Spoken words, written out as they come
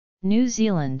New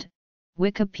Zealand,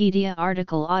 Wikipedia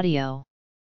article audio.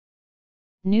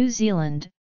 New Zealand,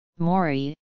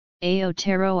 Maori,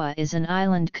 Aotearoa is an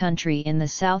island country in the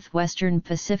southwestern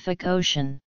Pacific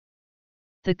Ocean.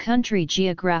 The country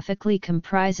geographically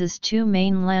comprises two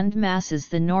main land masses,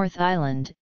 the North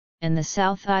Island, and the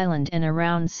South Island, and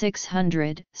around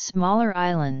 600 smaller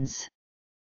islands.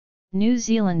 New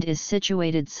Zealand is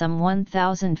situated some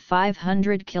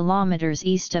 1,500 kilometres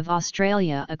east of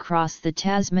Australia across the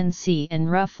Tasman Sea and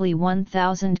roughly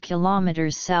 1,000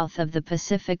 kilometres south of the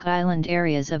Pacific Island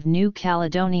areas of New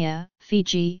Caledonia,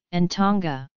 Fiji, and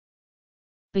Tonga.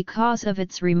 Because of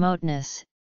its remoteness,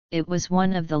 it was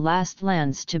one of the last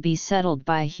lands to be settled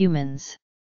by humans.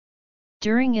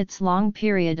 During its long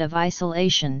period of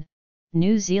isolation,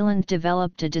 New Zealand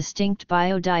developed a distinct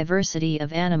biodiversity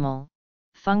of animal,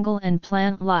 fungal and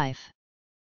plant life.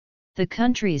 The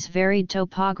country's varied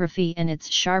topography and its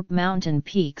sharp mountain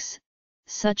peaks,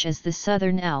 such as the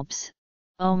Southern Alps,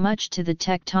 owe much to the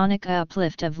tectonic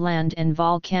uplift of land and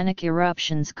volcanic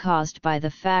eruptions caused by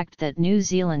the fact that New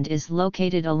Zealand is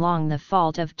located along the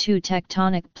fault of two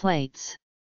tectonic plates.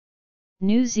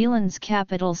 New Zealand's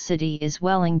capital city is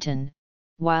Wellington,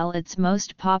 while its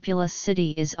most populous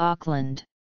city is Auckland.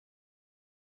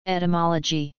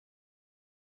 Etymology.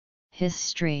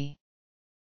 History.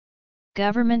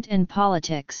 Government and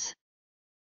politics.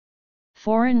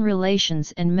 Foreign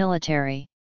relations and military.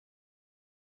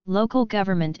 Local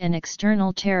government and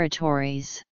external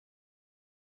territories.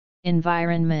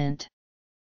 Environment.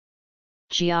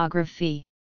 Geography.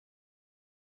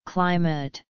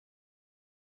 Climate.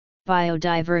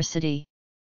 Biodiversity.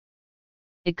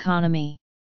 Economy.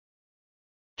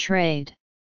 Trade.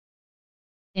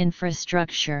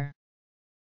 Infrastructure.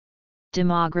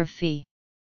 Demography.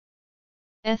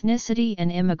 Ethnicity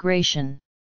and immigration.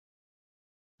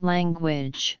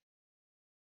 Language.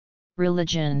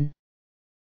 Religion.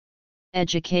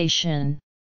 Education.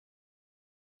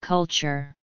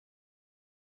 Culture.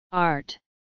 Art.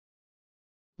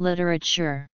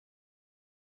 Literature.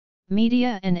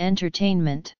 Media and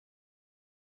entertainment.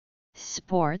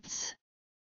 Sports.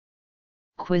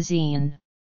 Cuisine.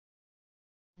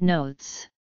 Notes.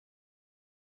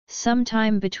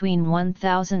 Sometime between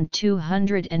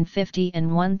 1250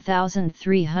 and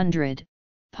 1300,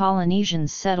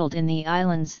 Polynesians settled in the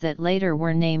islands that later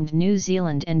were named New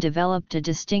Zealand and developed a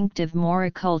distinctive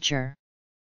Maori culture.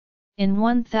 In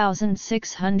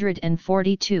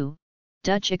 1642,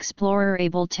 Dutch explorer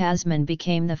Abel Tasman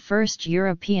became the first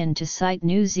European to sight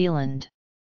New Zealand.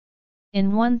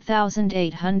 In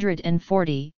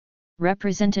 1840,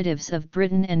 representatives of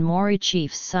Britain and Maori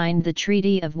chiefs signed the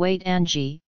Treaty of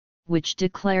Waitangi, which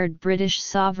declared British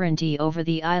sovereignty over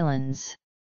the islands.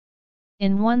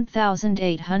 In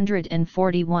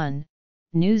 1841,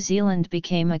 New Zealand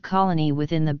became a colony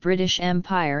within the British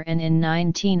Empire, and in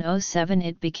 1907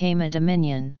 it became a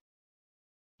dominion.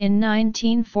 In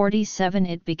 1947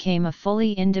 it became a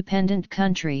fully independent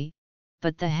country,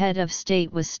 but the head of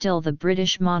state was still the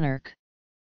British monarch.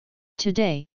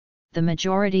 Today, the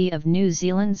majority of New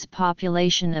Zealand's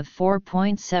population of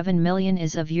 4.7 million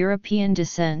is of European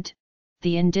descent.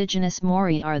 The indigenous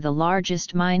Maori are the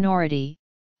largest minority,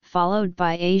 followed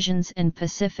by Asians and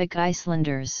Pacific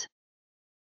Islanders.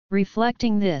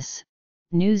 Reflecting this,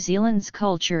 New Zealand's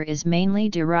culture is mainly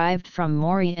derived from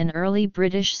Maori and early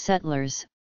British settlers,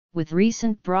 with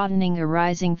recent broadening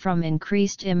arising from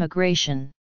increased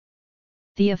immigration.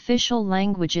 The official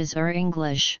languages are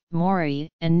English, Maori,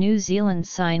 and New Zealand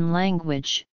Sign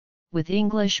Language, with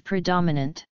English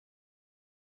predominant.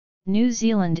 New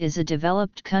Zealand is a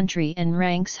developed country and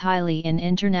ranks highly in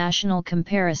international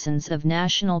comparisons of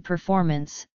national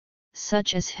performance,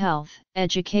 such as health,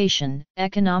 education,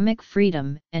 economic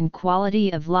freedom, and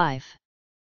quality of life.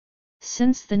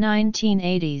 Since the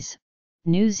 1980s,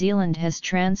 New Zealand has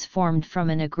transformed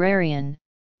from an agrarian,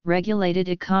 regulated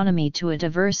economy to a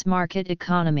diverse market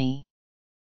economy.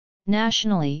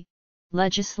 Nationally,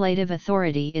 legislative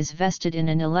authority is vested in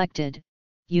an elected,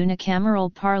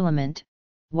 unicameral parliament,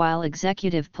 while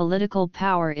executive political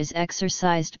power is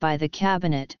exercised by the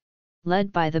cabinet,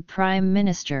 led by the Prime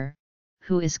Minister,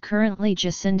 who is currently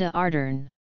Jacinda Ardern.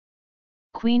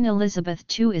 Queen Elizabeth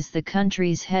II is the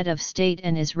country's head of state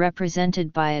and is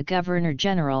represented by a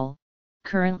Governor-General,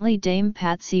 currently Dame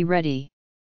Patsy Reddy.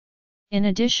 In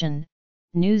addition,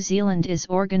 New Zealand is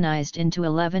organised into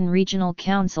 11 regional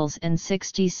councils and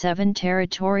 67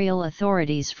 territorial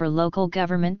authorities for local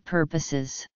government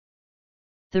purposes.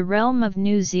 The realm of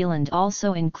New Zealand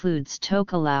also includes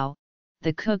Tokelau,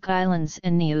 the Cook Islands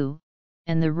and Niue,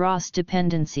 and the Ross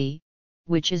Dependency,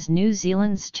 which is New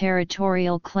Zealand's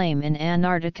territorial claim in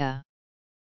Antarctica.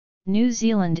 New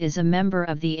Zealand is a member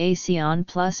of the ASEAN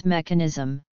Plus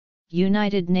mechanism,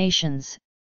 United Nations,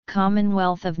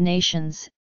 Commonwealth of Nations,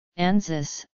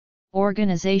 ANZUS,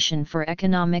 Organization for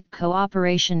Economic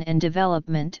Cooperation and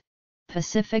Development,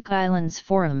 Pacific Islands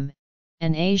Forum,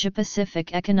 and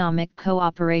Asia-Pacific Economic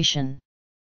Cooperation.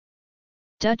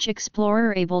 Dutch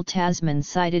explorer Abel Tasman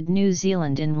sighted New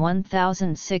Zealand in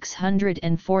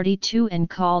 1642 and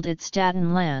called it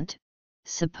Statenland,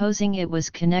 supposing it was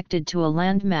connected to a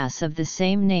landmass of the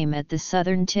same name at the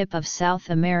southern tip of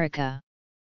South America.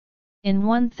 In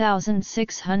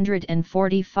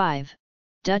 1645,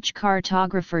 Dutch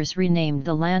cartographers renamed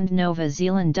the land Nova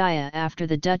Zealandia after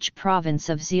the Dutch province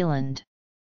of Zeeland.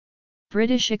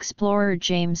 British explorer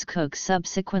James Cook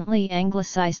subsequently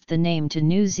anglicised the name to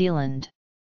New Zealand.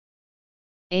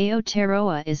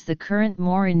 Aotearoa is the current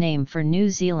Maori name for New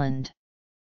Zealand.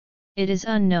 It is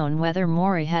unknown whether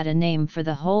Maori had a name for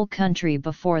the whole country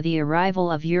before the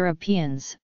arrival of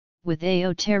Europeans, with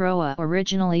Aotearoa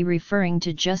originally referring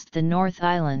to just the North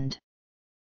Island.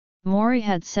 Maori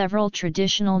had several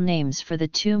traditional names for the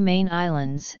two main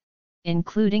islands,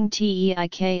 including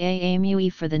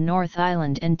Teikaamui for the North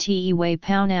Island and Te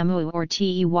Waipounamu or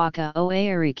Te Waka o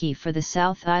Aoriki for the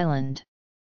South Island.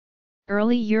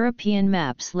 Early European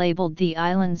maps labeled the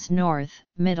islands North,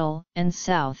 Middle, and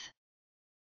South.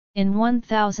 In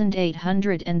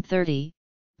 1830,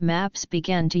 maps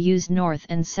began to use North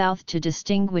and South to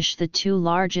distinguish the two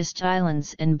largest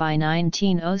islands, and by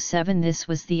 1907 this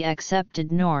was the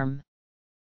accepted norm.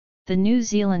 The New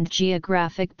Zealand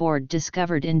Geographic Board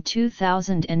discovered in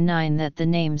 2009 that the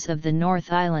names of the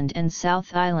North Island and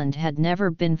South Island had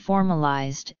never been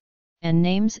formalised, and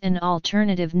names and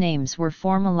alternative names were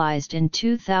formalised in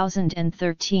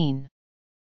 2013.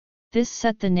 This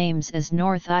set the names as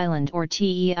North Island or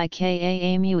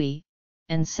Teikaamui,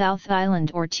 and South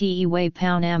Island or Te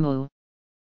Waipounamu.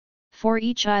 For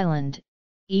each island,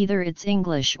 either its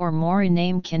English or Maori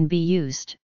name can be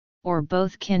used, or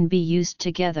both can be used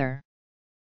together.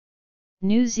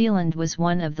 New Zealand was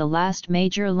one of the last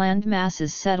major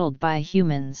landmasses settled by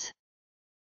humans.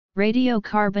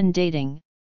 Radiocarbon dating,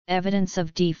 evidence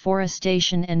of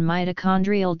deforestation and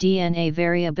mitochondrial DNA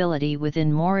variability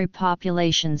within Maori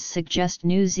populations suggest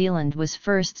New Zealand was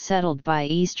first settled by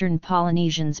Eastern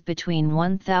Polynesians between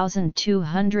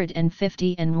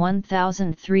 1250 and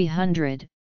 1300,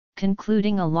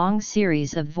 concluding a long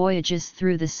series of voyages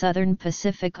through the southern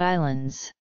Pacific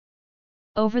Islands.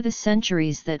 Over the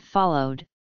centuries that followed,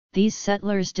 these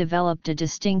settlers developed a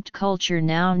distinct culture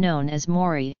now known as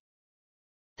Maori.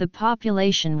 The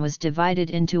population was divided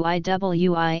into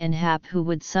Iwi and Hap, who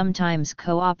would sometimes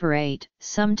cooperate,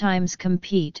 sometimes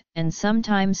compete, and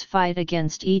sometimes fight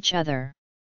against each other.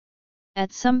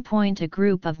 At some point a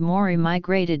group of Maori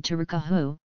migrated to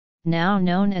Rukahu, now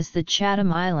known as the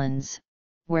Chatham Islands,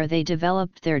 where they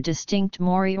developed their distinct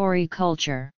Moriori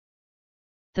culture.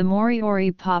 The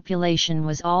Moriori population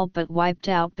was all but wiped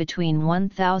out between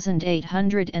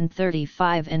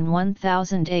 1835 and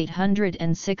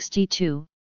 1862,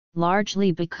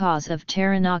 largely because of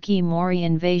Taranaki Maori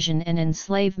invasion and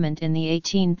enslavement in the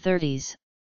 1830s,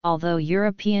 although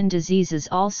European diseases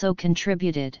also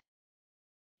contributed.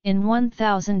 In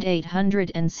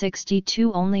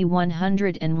 1862 only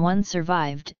 101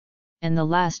 survived, and the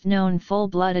last known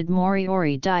full-blooded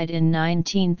Moriori died in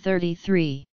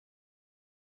 1933.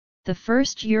 The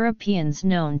first Europeans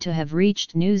known to have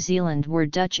reached New Zealand were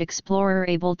Dutch explorer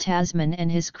Abel Tasman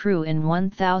and his crew in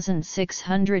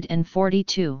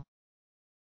 1642.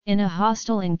 In a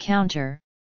hostile encounter,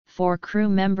 4 crew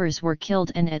members were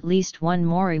killed and at least one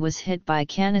Maori was hit by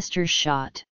canister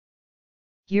shot.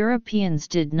 Europeans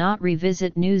did not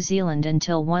revisit New Zealand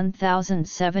until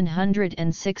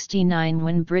 1769,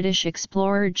 when British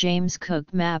explorer James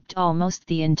Cook mapped almost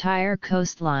the entire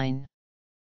coastline.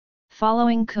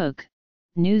 Following Cook,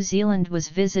 New Zealand was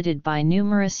visited by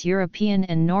numerous European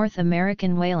and North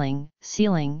American whaling,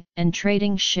 sealing, and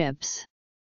trading ships.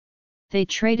 They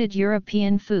traded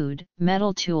European food,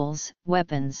 metal tools,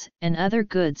 weapons, and other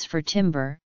goods for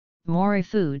timber, Maori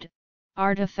food,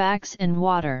 artifacts and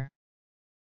water.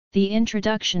 The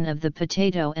introduction of the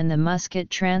potato and the musket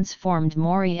transformed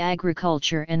Maori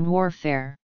agriculture and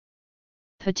warfare.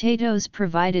 Potatoes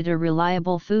provided a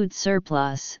reliable food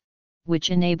surplus,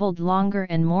 which enabled longer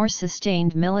and more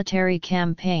sustained military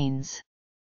campaigns.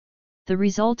 The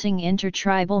resulting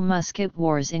intertribal musket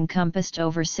wars encompassed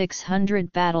over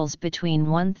 600 battles between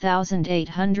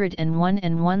 1801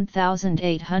 and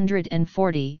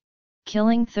 1840,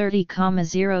 killing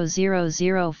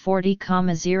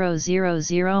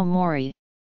 30,000–40,000 Maori.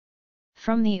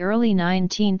 From the early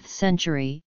 19th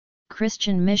century,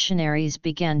 Christian missionaries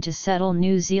began to settle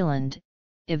New Zealand,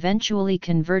 eventually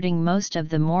converting most of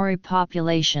the Maori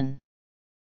population.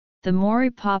 The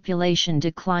Maori population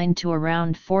declined to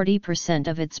around 40%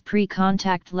 of its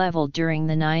pre-contact level during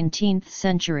the 19th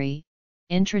century.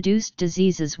 Introduced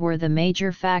diseases were the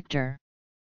major factor.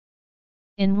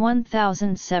 In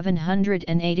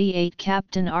 1788,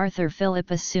 Captain Arthur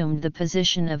Phillip assumed the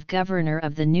position of governor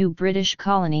of the new British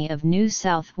colony of New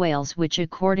South Wales, which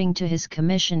according to his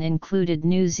commission included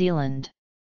New Zealand.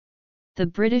 The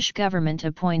British government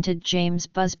appointed James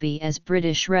Busby as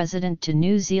British resident to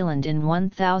New Zealand in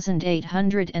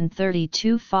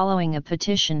 1832 following a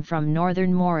petition from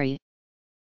Northern Maori.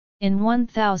 In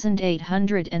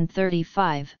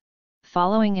 1835,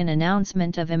 following an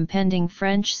announcement of impending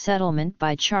French settlement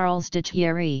by Charles de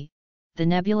Thierry, the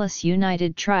nebulous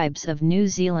United Tribes of New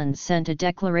Zealand sent a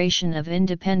declaration of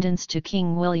independence to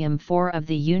King William IV of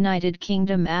the United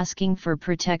Kingdom asking for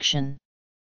protection.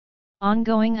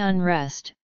 Ongoing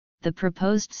unrest, the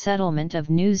proposed settlement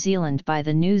of New Zealand by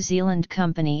the New Zealand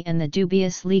Company and the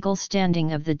dubious legal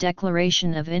standing of the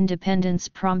Declaration of Independence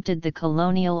prompted the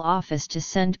Colonial Office to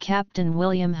send Captain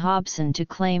William Hobson to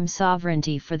claim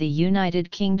sovereignty for the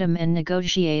United Kingdom and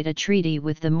negotiate a treaty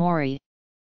with the Maori.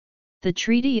 The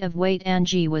Treaty of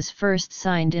Waitangi was first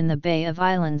signed in the Bay of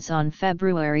Islands on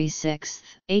February 6,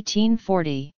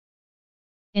 1840.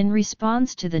 In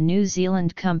response to the New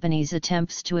Zealand Company's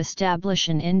attempts to establish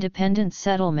an independent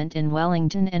settlement in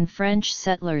Wellington and French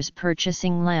settlers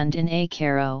purchasing land in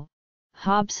Aikaro,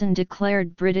 Hobson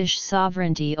declared British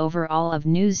sovereignty over all of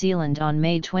New Zealand on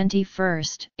May 21,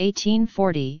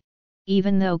 1840,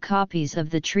 even though copies of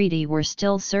the treaty were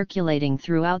still circulating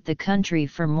throughout the country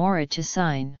for Maori to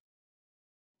sign.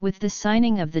 With the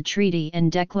signing of the treaty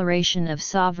and declaration of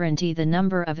sovereignty, the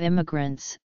number of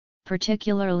immigrants,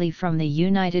 particularly from the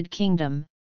United Kingdom,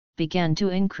 began to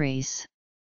increase.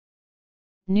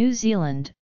 New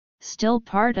Zealand, still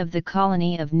part of the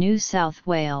colony of New South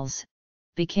Wales,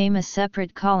 became a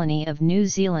separate colony of New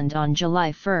Zealand on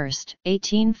July 1,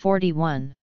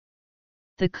 1841.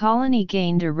 The colony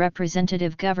gained a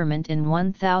representative government in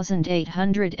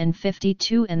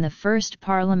 1852 and the first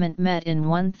parliament met in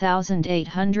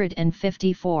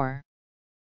 1854.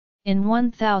 In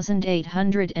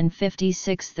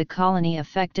 1856 the colony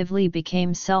effectively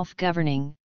became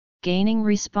self-governing, gaining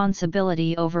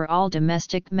responsibility over all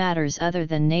domestic matters other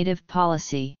than native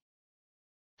policy.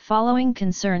 Following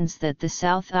concerns that the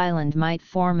South Island might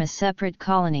form a separate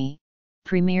colony,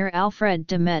 Premier Alfred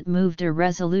de Met moved a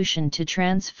resolution to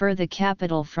transfer the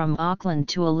capital from Auckland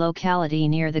to a locality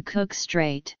near the Cook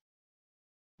Strait.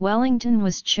 Wellington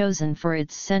was chosen for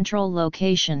its central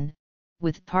location,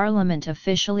 with Parliament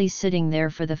officially sitting there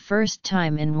for the first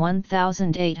time in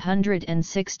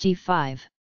 1865.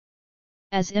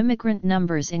 As immigrant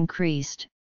numbers increased,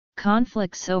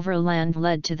 conflicts over land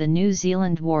led to the New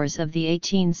Zealand Wars of the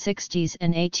 1860s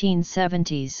and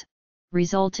 1870s,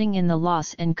 resulting in the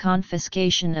loss and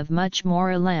confiscation of much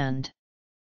more land.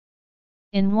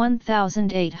 In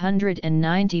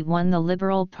 1891 the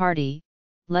Liberal Party,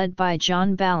 led by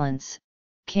John Ballance,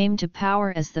 came to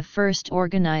power as the first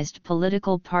organised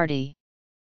political party.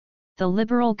 The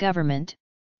Liberal government,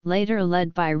 later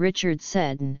led by Richard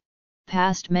Seddon,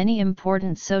 passed many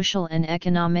important social and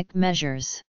economic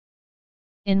measures.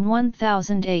 In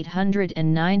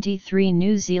 1893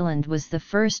 New Zealand was the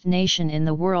first nation in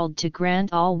the world to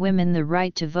grant all women the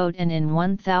right to vote, and in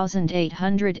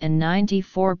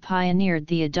 1894 pioneered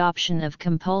the adoption of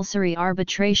compulsory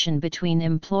arbitration between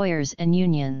employers and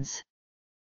unions.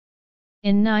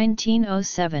 In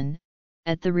 1907,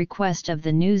 at the request of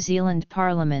the New Zealand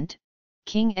Parliament,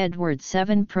 King Edward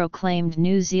VII proclaimed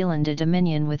New Zealand a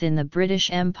dominion within the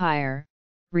British Empire,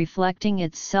 reflecting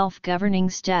its self-governing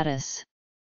status.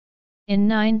 In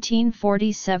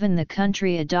 1947 the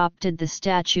country adopted the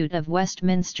Statute of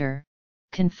Westminster,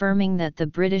 confirming that the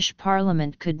British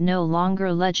Parliament could no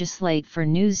longer legislate for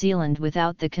New Zealand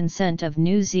without the consent of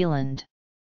New Zealand.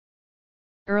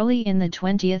 Early in the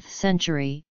 20th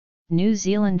century, New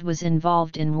Zealand was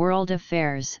involved in world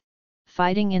affairs,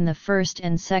 fighting in the First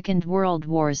and Second World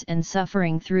Wars and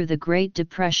suffering through the Great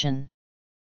Depression.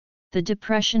 The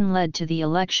Depression led to the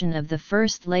election of the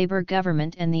first Labour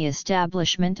government and the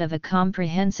establishment of a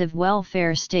comprehensive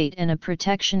welfare state and a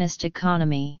protectionist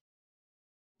economy.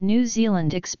 New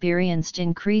Zealand experienced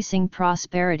increasing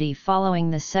prosperity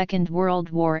following the Second World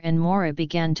War, and Maori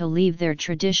began to leave their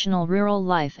traditional rural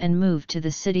life and move to the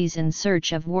cities in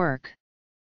search of work.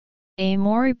 A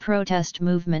Maori protest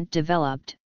movement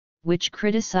developed, which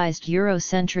criticized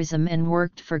Eurocentrism and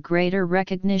worked for greater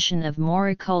recognition of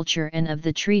Maori culture and of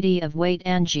the Treaty of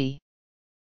Waitangi.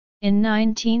 In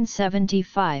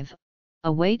 1975,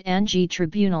 a Waitangi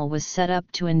tribunal was set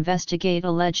up to investigate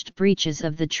alleged breaches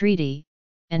of the treaty,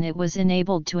 and it was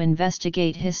enabled to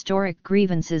investigate historic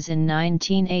grievances in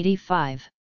 1985.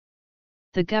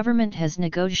 The government has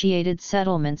negotiated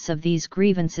settlements of these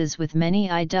grievances with many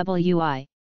IWI,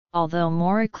 although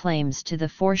more claims to the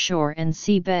foreshore and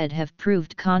seabed have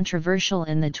proved controversial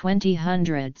in the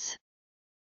 2000s.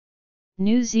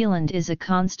 New Zealand is a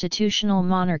constitutional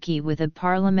monarchy with a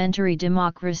parliamentary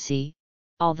democracy,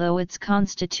 although its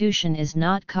constitution is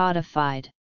not codified.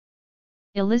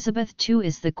 Elizabeth II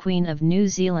is the Queen of New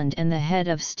Zealand and the head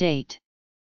of state.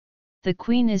 The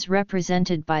Queen is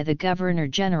represented by the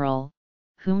Governor-General,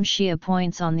 whom she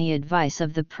appoints on the advice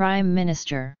of the Prime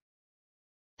Minister.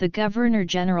 The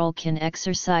Governor-General can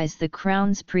exercise the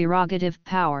Crown's prerogative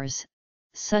powers,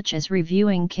 such as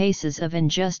reviewing cases of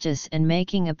injustice and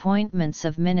making appointments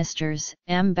of ministers,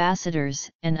 ambassadors,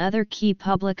 and other key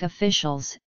public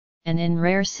officials, and in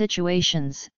rare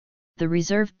situations, the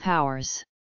reserve powers.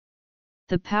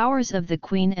 The powers of the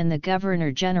Queen and the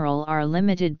Governor-General are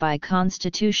limited by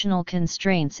constitutional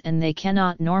constraints and they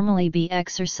cannot normally be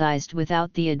exercised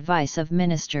without the advice of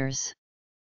ministers.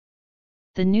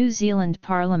 The New Zealand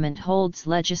Parliament holds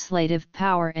legislative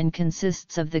power and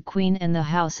consists of the Queen and the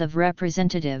House of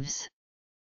Representatives.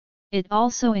 It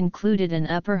also included an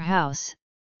upper house,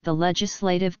 the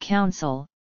Legislative Council,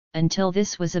 until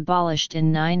this was abolished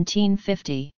in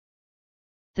 1950.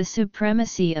 The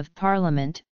supremacy of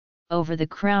Parliament, over the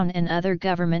Crown and other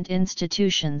government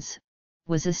institutions,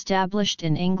 was established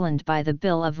in England by the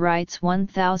Bill of Rights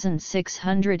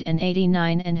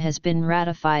 1689 and has been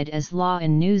ratified as law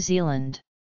in New Zealand.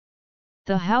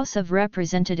 The House of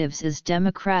Representatives is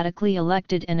democratically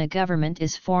elected and a government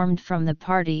is formed from the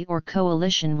party or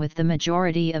coalition with the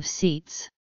majority of seats.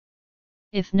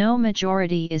 If no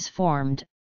majority is formed,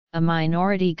 a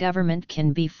minority government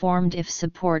can be formed if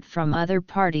support from other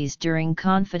parties during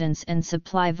confidence and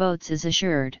supply votes is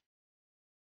assured.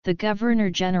 The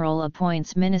Governor-General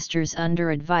appoints ministers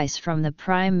under advice from the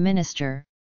Prime Minister,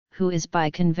 who is by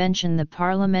convention the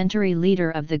parliamentary leader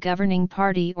of the governing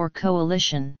party or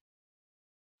coalition.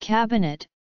 Cabinet,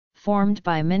 formed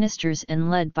by ministers and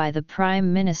led by the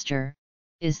Prime Minister,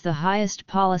 is the highest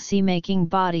policy-making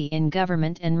body in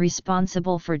government and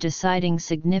responsible for deciding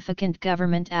significant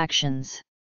government actions.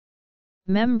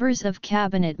 Members of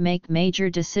Cabinet make major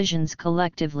decisions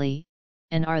collectively,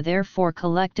 and are therefore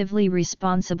collectively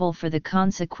responsible for the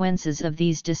consequences of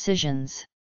these decisions.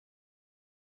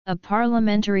 A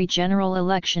parliamentary general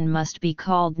election must be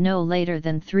called no later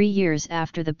than 3 years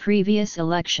after the previous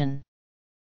election.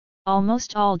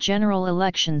 Almost all general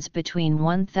elections between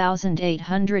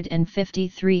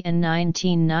 1853 and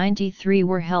 1993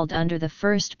 were held under the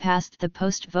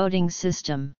first-past-the-post voting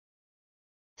system.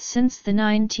 Since the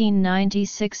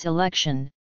 1996 election,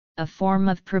 a form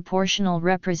of proportional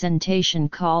representation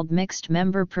called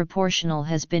mixed-member proportional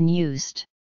has been used.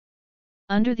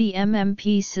 Under the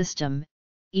MMP system,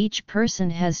 each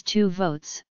person has 2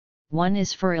 votes, one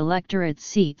is for electorate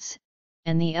seats,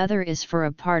 and the other is for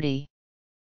a party.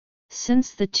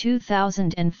 Since the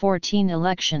 2014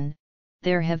 election,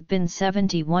 there have been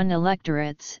 71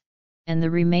 electorates, and the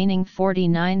remaining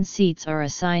 49 seats are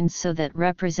assigned so that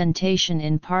representation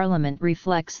in Parliament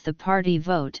reflects the party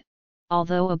vote,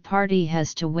 although a party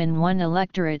has to win one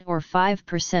electorate or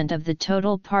 5% of the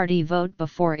total party vote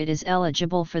before it is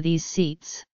eligible for these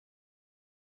seats.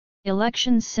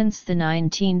 Elections since the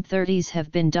 1930s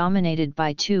have been dominated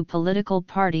by 2 political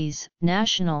parties,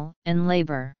 National and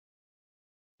Labour.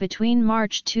 Between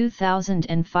March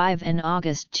 2005 and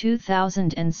August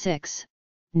 2006,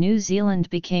 New Zealand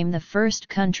became the first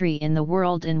country in the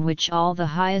world in which all the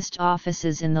highest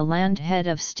offices in the land, head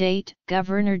of state,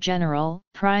 Governor-General,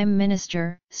 Prime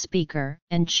Minister, Speaker,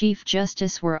 and Chief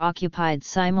Justice, were occupied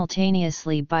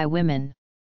simultaneously by women.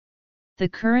 The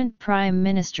current Prime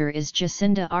Minister is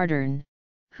Jacinda Ardern,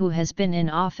 who has been in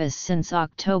office since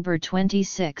October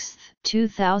 26,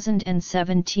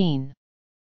 2017.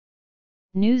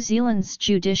 New Zealand's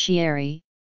judiciary,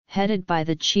 headed by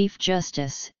the Chief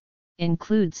Justice,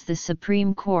 includes the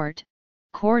Supreme Court,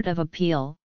 Court of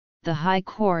Appeal, the High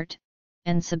Court,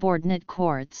 and subordinate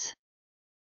courts.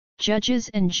 Judges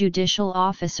and judicial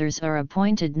officers are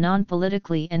appointed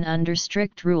non-politically and under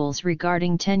strict rules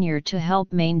regarding tenure to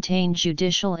help maintain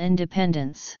judicial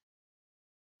independence.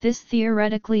 This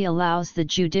theoretically allows the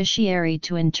judiciary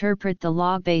to interpret the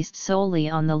law based solely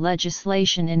on the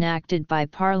legislation enacted by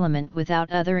Parliament without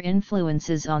other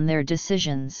influences on their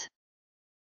decisions.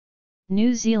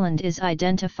 New Zealand is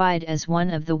identified as one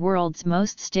of the world's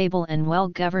most stable and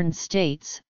well-governed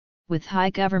states, with high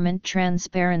government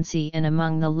transparency and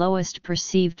among the lowest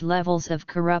perceived levels of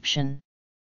corruption.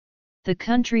 The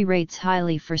country rates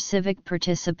highly for civic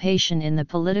participation in the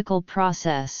political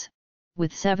process,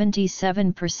 with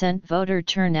 77% voter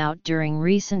turnout during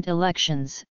recent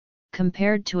elections,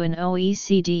 compared to an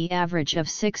OECD average of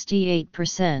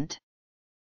 68%.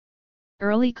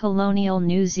 Early colonial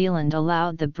New Zealand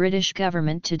allowed the British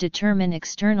government to determine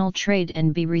external trade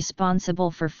and be responsible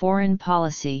for foreign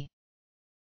policy.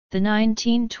 The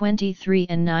 1923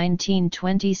 and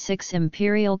 1926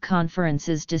 imperial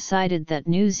conferences decided that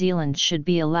New Zealand should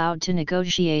be allowed to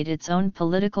negotiate its own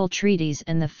political treaties,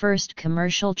 and the first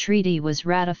commercial treaty was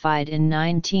ratified in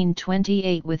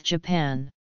 1928 with Japan.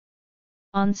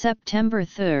 On September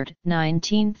 3,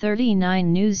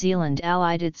 1939, New Zealand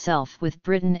allied itself with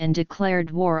Britain and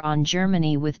declared war on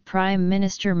Germany, with Prime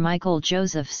Minister Michael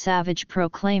Joseph Savage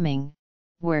proclaiming,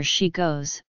 "Where she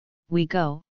goes, we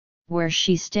go. Where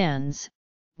she stands,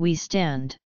 we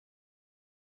stand."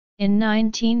 In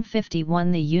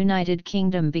 1951, the United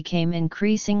Kingdom became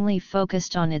increasingly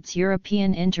focused on its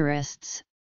European interests,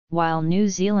 while New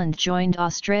Zealand joined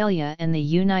Australia and the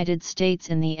United States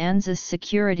in the ANZUS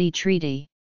Security Treaty.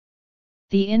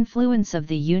 The influence of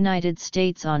the United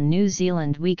States on New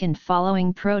Zealand weakened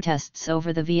following protests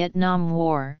over the Vietnam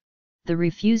War, the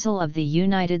refusal of the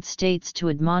United States to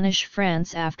admonish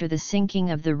France after the sinking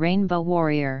of the Rainbow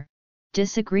Warrior,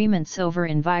 disagreements over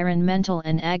environmental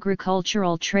and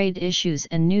agricultural trade issues,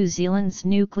 and New Zealand's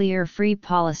nuclear-free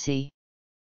policy.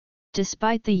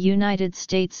 Despite the United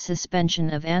States'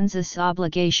 suspension of ANZUS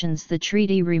obligations, the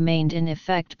treaty remained in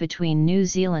effect between New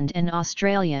Zealand and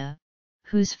Australia,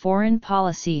 whose foreign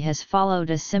policy has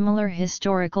followed a similar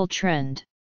historical trend.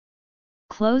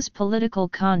 Close political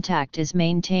contact is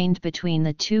maintained between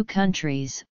the two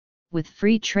countries, with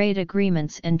free trade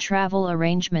agreements and travel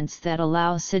arrangements that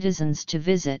allow citizens to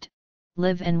visit,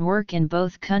 live and work in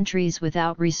both countries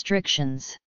without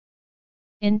restrictions.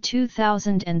 In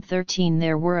 2013,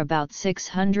 there were about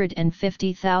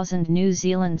 650,000 New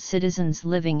Zealand citizens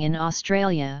living in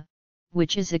Australia,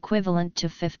 which is equivalent to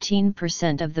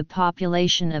 15% of the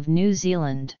population of New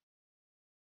Zealand.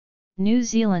 New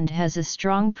Zealand has a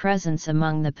strong presence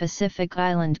among the Pacific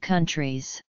Island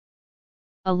countries.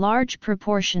 A large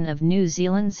proportion of New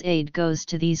Zealand's aid goes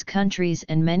to these countries,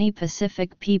 and many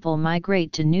Pacific people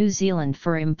migrate to New Zealand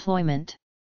for employment.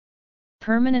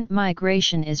 Permanent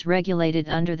migration is regulated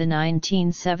under the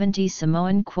 1970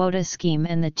 Samoan Quota Scheme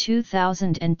and the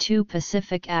 2002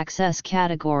 Pacific Access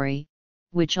Category,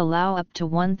 which allow up to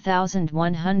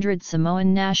 1,100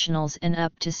 Samoan nationals and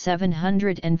up to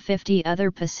 750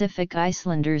 other Pacific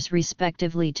Islanders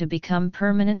respectively to become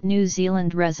permanent New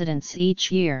Zealand residents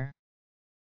each year.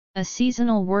 A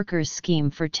seasonal workers scheme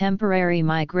for temporary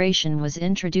migration was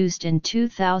introduced in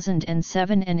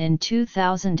 2007, and in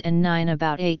 2009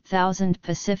 about 8,000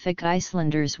 Pacific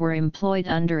Islanders were employed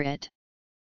under it.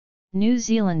 New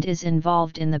Zealand is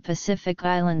involved in the Pacific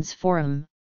Islands Forum,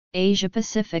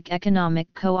 Asia-Pacific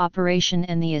Economic Cooperation,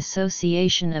 and the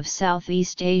Association of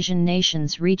Southeast Asian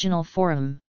Nations Regional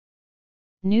Forum.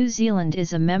 New Zealand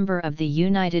is a member of the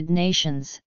United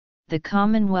Nations, the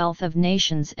Commonwealth of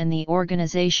Nations, and the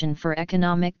Organization for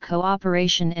Economic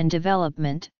Cooperation and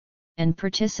Development, and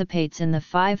participates in the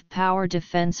 5 Power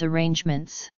Defence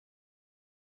Arrangements.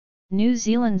 New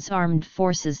Zealand's armed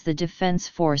forces, the Defence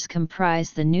Force,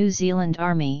 comprise the New Zealand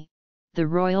Army, the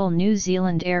Royal New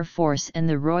Zealand Air Force, and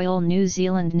the Royal New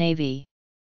Zealand Navy.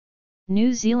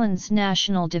 New Zealand's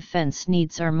national defence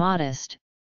needs are modest,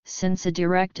 since a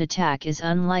direct attack is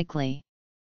unlikely.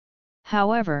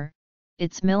 However,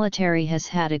 its military has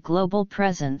had a global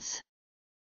presence.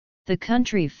 The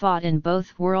country fought in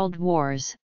both world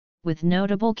wars, with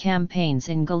notable campaigns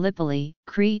in Gallipoli,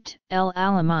 Crete, El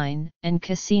Alamein, and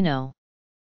Cassino.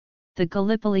 The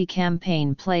Gallipoli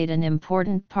campaign played an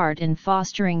important part in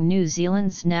fostering New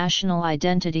Zealand's national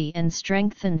identity and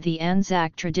strengthened the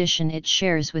Anzac tradition it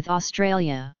shares with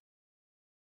Australia.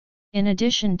 In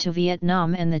addition to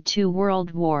Vietnam and the 2 World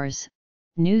Wars,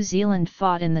 New Zealand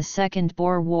fought in the Second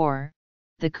Boer War,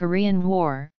 the Korean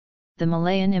War, the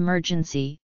Malayan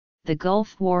Emergency, the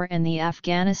Gulf War, and the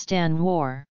Afghanistan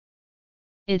War.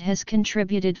 It has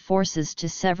contributed forces to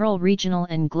several regional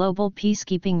and global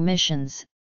peacekeeping missions,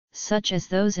 such as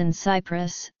those in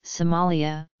Cyprus,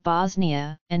 Somalia,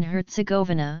 Bosnia and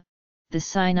Herzegovina, the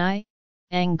Sinai,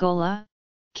 Angola,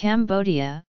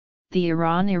 Cambodia, the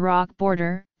Iran-Iraq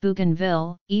border,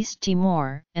 Bougainville, East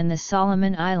Timor, and the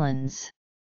Solomon Islands.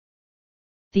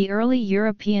 The early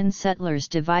European settlers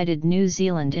divided New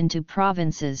Zealand into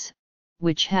provinces,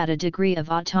 which had a degree of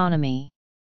autonomy.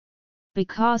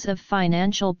 Because of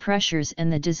financial pressures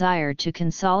and the desire to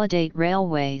consolidate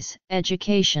railways,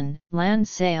 education, land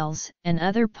sales, and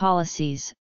other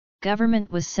policies,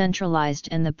 government was centralized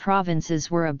and the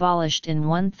provinces were abolished in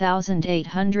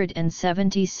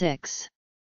 1876.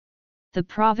 The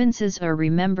provinces are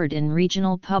remembered in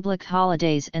regional public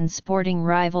holidays and sporting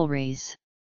rivalries.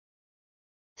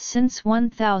 Since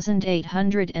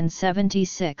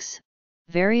 1876,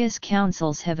 various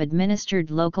councils have administered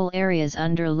local areas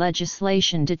under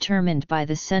legislation determined by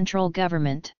the central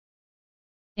government.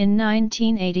 In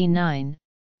 1989,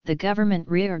 the government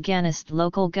reorganized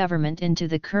local government into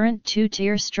the current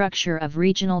two-tier structure of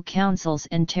regional councils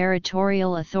and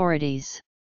territorial authorities.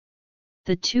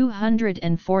 The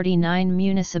 249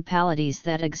 municipalities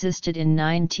that existed in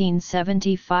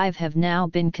 1975 have now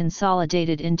been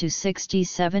consolidated into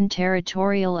 67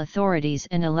 territorial authorities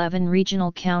and 11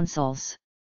 regional councils.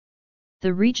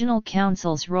 The regional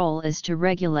council's role is to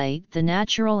regulate the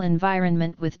natural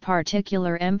environment with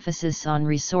particular emphasis on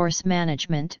resource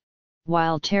management,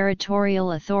 while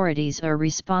territorial authorities are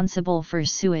responsible for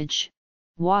sewage,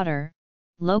 water,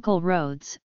 local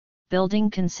roads, building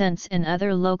consents and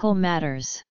other local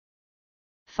matters.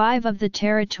 5 of the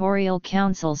territorial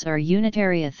councils are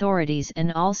unitary authorities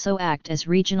and also act as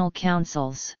regional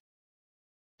councils.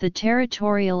 The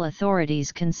territorial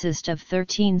authorities consist of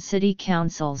 13 city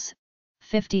councils,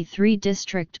 53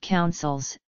 district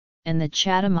councils, and the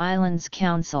Chatham Islands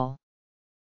Council.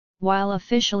 While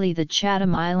officially the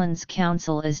Chatham Islands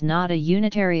Council is not a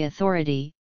unitary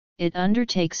authority, it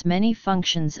undertakes many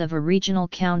functions of a regional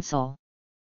council.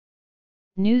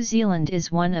 New Zealand is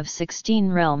one of 16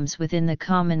 realms within the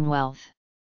Commonwealth.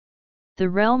 The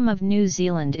realm of New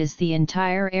Zealand is the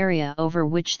entire area over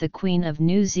which the Queen of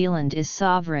New Zealand is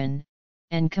sovereign,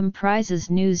 and comprises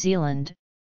New Zealand,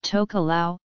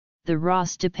 Tokelau, the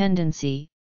Ross Dependency,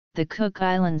 the Cook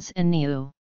Islands and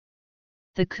Niue.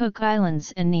 The Cook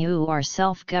Islands and Niue are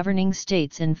self-governing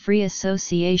states in free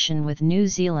association with New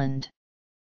Zealand.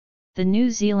 The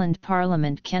New Zealand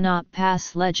Parliament cannot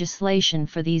pass legislation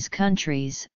for these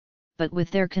countries, but with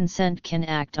their consent can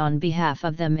act on behalf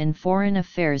of them in foreign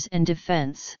affairs and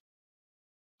defence.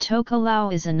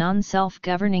 Tokelau is a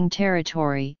non-self-governing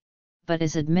territory, but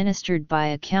is administered by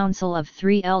a council of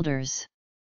 3 elders.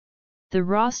 The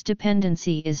Ross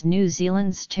Dependency is New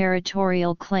Zealand's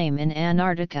territorial claim in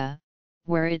Antarctica,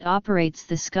 where it operates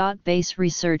the Scott Base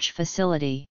Research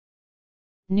Facility.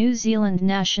 New Zealand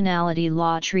nationality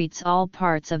law treats all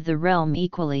parts of the realm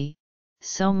equally,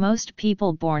 so most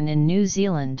people born in New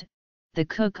Zealand, the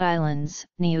Cook Islands,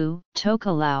 Niue,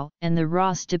 Tokelau, and the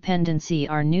Ross Dependency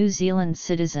are New Zealand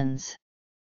citizens.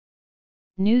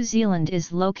 New Zealand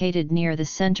is located near the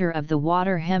centre of the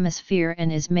Water Hemisphere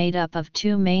and is made up of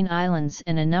 2 main islands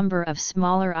and a number of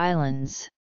smaller islands.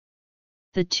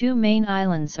 The 2 main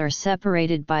islands are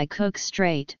separated by Cook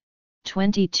Strait,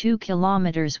 22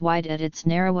 kilometers wide at its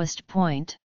narrowest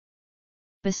point.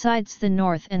 Besides the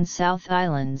North and South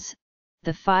Islands,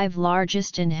 the 5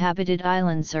 largest inhabited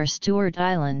islands are Stewart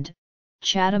Island,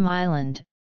 Chatham Island,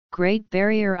 Great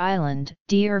Barrier Island,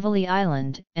 D'Urville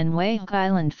Island, and Waihook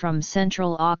Island from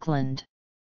central Auckland.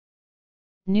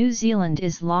 New Zealand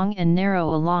is long and narrow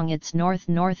along its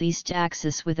north-northeast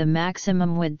axis with a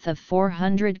maximum width of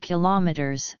 400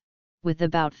 kilometers, with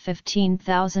about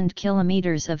 15,000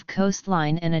 kilometers of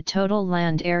coastline and a total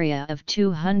land area of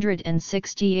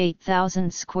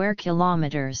 268,000 square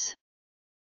kilometers.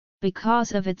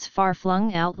 Because of its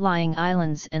far-flung outlying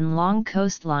islands and long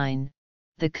coastline,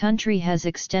 the country has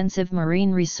extensive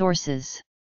marine resources.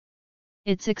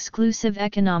 Its exclusive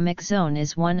economic zone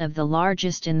is one of the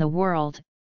largest in the world,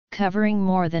 covering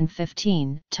more than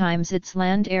 15 times its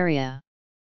land area.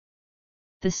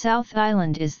 The South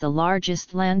Island is the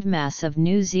largest landmass of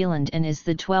New Zealand and is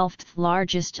the 12th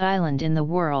largest island in the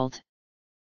world.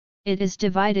 It is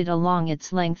divided along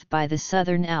its length by the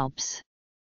Southern Alps.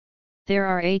 There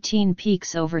are 18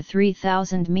 peaks over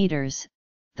 3,000 meters,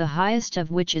 the highest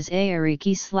of which is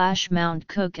Aoriki/Mount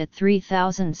Cook at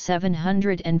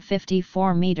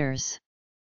 3,754 meters.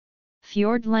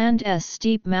 Fiordland's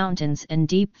steep mountains and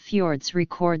deep fjords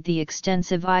record the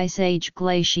extensive Ice Age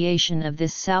glaciation of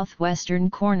this southwestern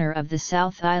corner of the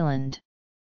South Island.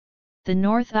 The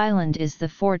North Island is the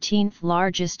 14th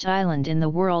largest island in the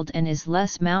world and is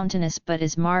less mountainous but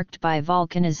is marked by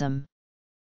volcanism.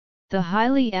 The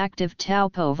highly active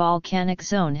Taupo volcanic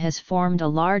zone has formed a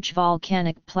large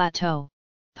volcanic plateau,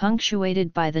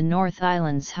 punctuated by the North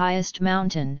Island's highest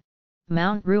mountain,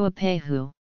 Mount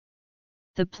Ruapehu.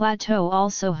 The plateau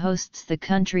also hosts the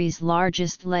country's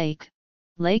largest lake,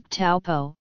 Lake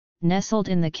Taupo, nestled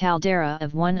in the caldera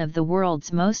of one of the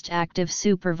world's most active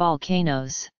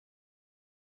supervolcanoes.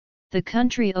 The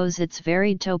country owes its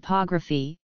varied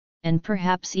topography, and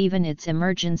perhaps even its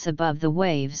emergence above the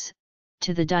waves,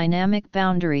 to the dynamic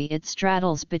boundary it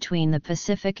straddles between the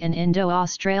Pacific and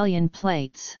Indo-Australian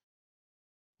plates.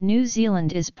 New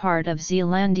Zealand is part of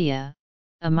Zealandia,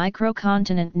 a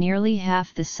microcontinent nearly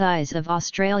half the size of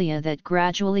Australia that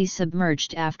gradually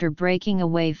submerged after breaking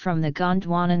away from the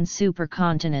Gondwanan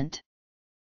supercontinent.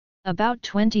 About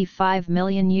 25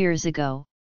 million years ago,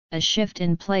 a shift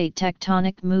in plate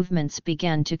tectonic movements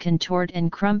began to contort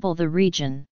and crumple the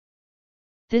region.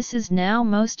 This is now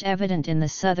most evident in the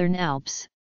southern Alps,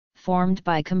 formed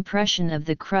by compression of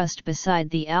the crust beside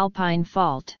the Alpine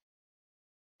Fault.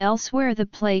 Elsewhere the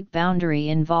plate boundary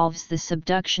involves the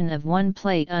subduction of one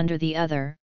plate under the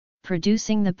other,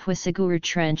 producing the Puisagur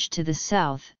Trench to the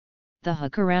south, the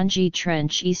Hukarangi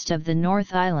Trench east of the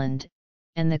North Island,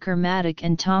 and the Kermadec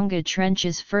and Tonga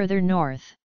Trenches further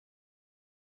north.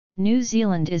 New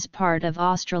Zealand is part of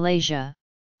Australasia,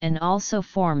 and also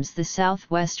forms the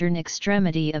southwestern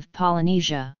extremity of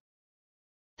Polynesia.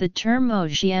 The term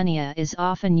Oceania is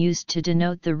often used to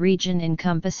denote the region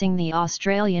encompassing the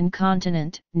Australian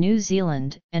continent, New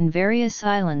Zealand, and various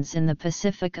islands in the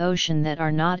Pacific Ocean that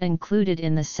are not included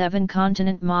in the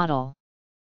seven-continent model.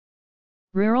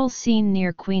 Rural scene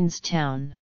near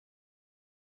Queenstown.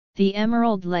 The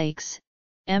Emerald Lakes,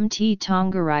 Mt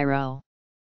Tongariro,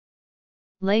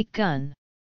 Lake Gunn,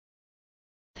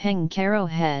 Pencarrow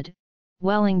Head,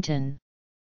 Wellington.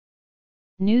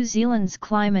 New Zealand's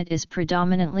climate is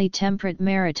predominantly temperate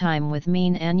maritime with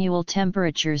mean annual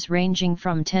temperatures ranging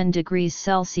from 10 degrees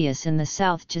Celsius in the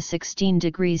south to 16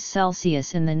 degrees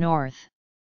Celsius in the north.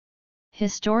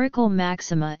 Historical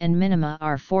maxima and minima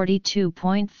are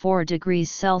 42.4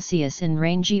 degrees Celsius in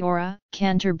Rangiora,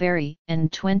 Canterbury,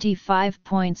 and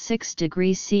 25.6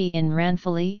 degrees C in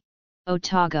Ranfurly,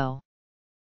 Otago.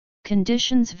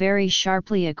 Conditions vary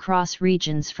sharply across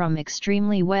regions from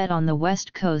extremely wet on the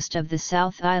west coast of the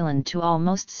South Island to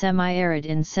almost semi-arid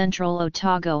in central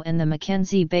Otago and the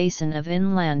Mackenzie Basin of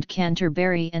inland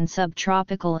Canterbury and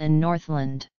subtropical in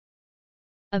Northland.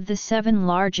 Of the 7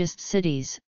 largest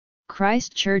cities,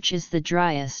 Christchurch is the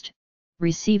driest,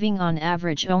 receiving on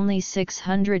average only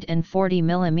 640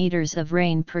 mm of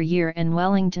rain per year, and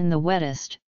Wellington the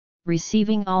wettest,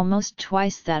 receiving almost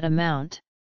twice that amount.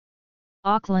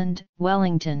 Auckland,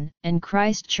 Wellington, and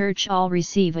Christchurch all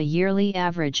receive a yearly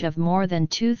average of more than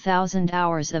 2,000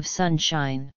 hours of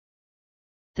sunshine.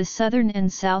 The southern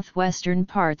and southwestern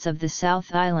parts of the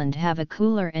South Island have a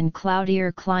cooler and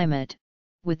cloudier climate,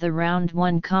 with around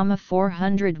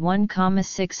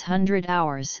 1,401,600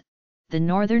 hours. The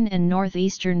northern and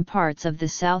northeastern parts of the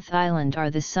South Island are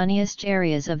the sunniest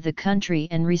areas of the country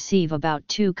and receive about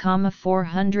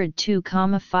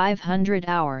 2,402,500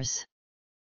 hours.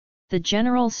 The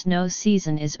general snow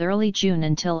season is early June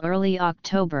until early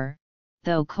October,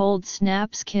 though cold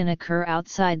snaps can occur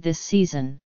outside this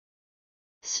season.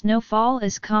 Snowfall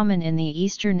is common in the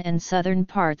eastern and southern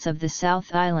parts of the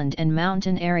South Island and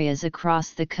mountain areas across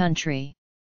the country.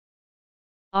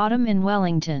 Autumn in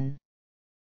Wellington.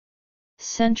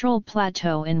 Central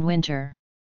Plateau in winter.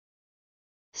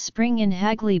 Spring in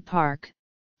Hagley Park,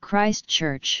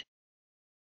 Christchurch.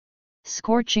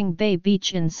 Scorching Bay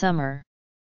Beach in summer.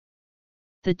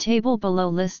 The table below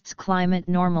lists climate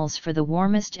normals for the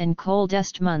warmest and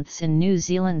coldest months in New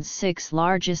Zealand's 6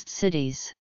 largest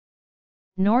cities.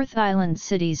 North Island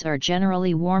cities are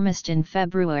generally warmest in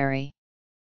February.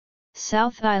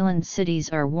 South Island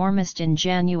cities are warmest in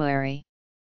January.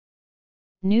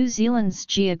 New Zealand's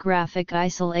geographic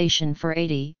isolation for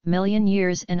 80 million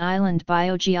years and island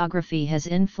biogeography has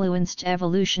influenced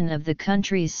evolution of the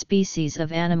country's species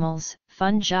of animals,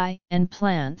 fungi, and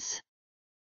plants.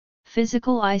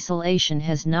 Physical isolation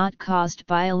has not caused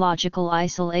biological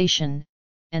isolation,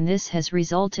 and this has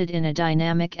resulted in a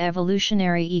dynamic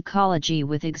evolutionary ecology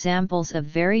with examples of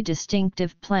very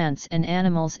distinctive plants and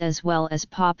animals as well as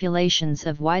populations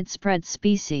of widespread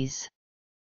species.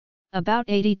 About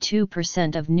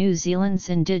 82% of New Zealand's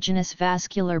indigenous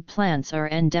vascular plants are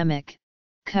endemic,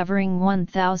 covering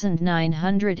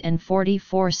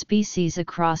 1,944 species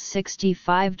across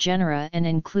 65 genera and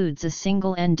includes a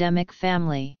single endemic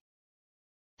family.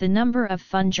 The number of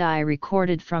fungi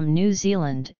recorded from New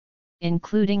Zealand,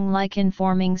 including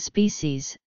lichen-forming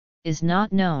species, is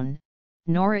not known,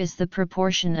 nor is the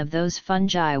proportion of those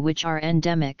fungi which are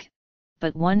endemic,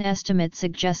 but one estimate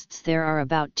suggests there are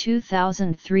about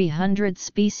 2,300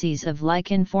 species of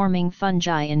lichen-forming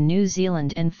fungi in New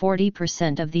Zealand and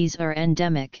 40% of these are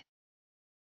endemic.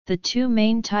 The 2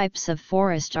 main types of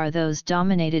forest are those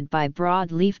dominated by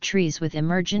broadleaf trees with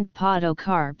emergent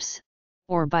podocarps,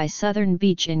 or by southern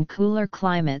beech in cooler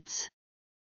climates.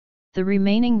 The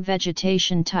remaining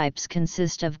vegetation types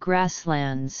consist of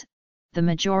grasslands, the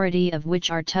majority of which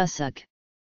are tussock.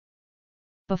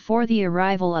 Before the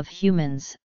arrival of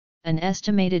humans, an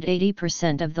estimated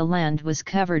 80% of the land was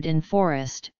covered in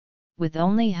forest, with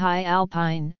only high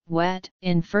alpine, wet,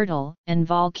 infertile, and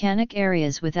volcanic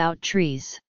areas without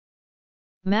trees.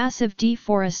 Massive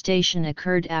deforestation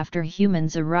occurred after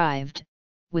humans arrived,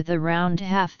 with around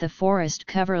half the forest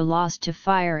cover lost to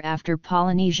fire after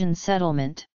Polynesian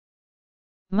settlement.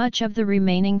 Much of the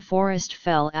remaining forest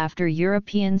fell after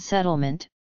European settlement,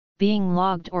 being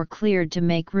logged or cleared to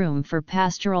make room for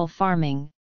pastoral farming,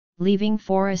 leaving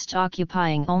forest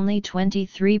occupying only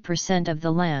 23% of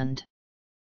the land.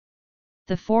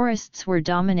 The forests were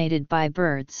dominated by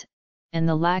birds, and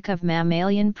the lack of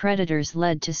mammalian predators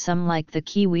led to some like the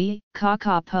kiwi,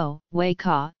 kakapo,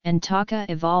 waka, and taka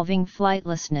evolving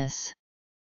flightlessness.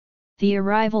 The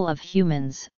arrival of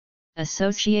humans,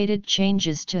 associated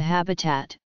changes to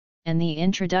habitat, and the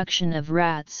introduction of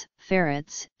rats,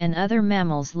 ferrets, and other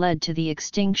mammals led to the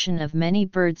extinction of many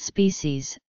bird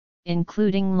species,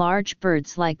 including large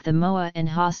birds like the moa and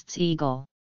Haast's eagle.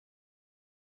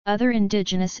 Other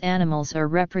indigenous animals are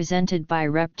represented by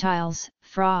reptiles,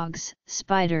 frogs,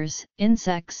 spiders,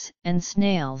 insects, and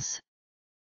snails.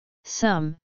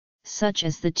 Some, such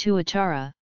as the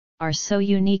tuatara, are so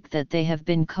unique that they have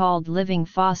been called living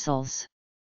fossils.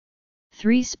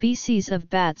 3 species of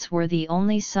bats were the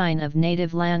only sign of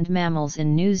native land mammals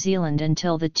in New Zealand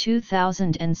until the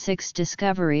 2006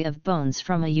 discovery of bones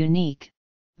from a unique,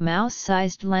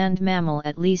 mouse-sized land mammal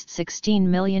at least 16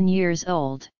 million years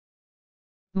old.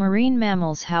 Marine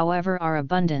mammals, however, are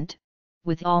abundant,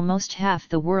 with almost half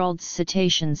the world's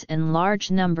cetaceans and large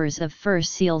numbers of fur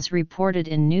seals reported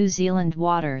in New Zealand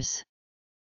waters.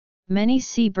 Many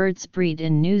seabirds breed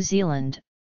in New Zealand,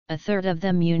 a third of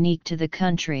them unique to the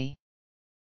country.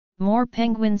 More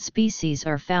penguin species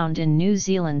are found in New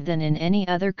Zealand than in any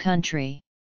other country.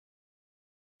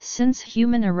 Since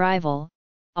human arrival,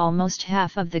 almost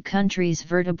half of the country's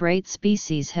vertebrate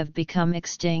species have become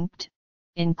extinct,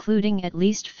 including at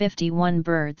least 51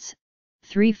 birds,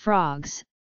 3 frogs,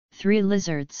 3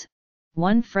 lizards,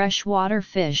 1 freshwater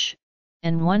fish,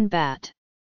 and 1 bat.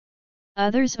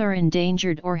 Others are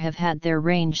endangered or have had their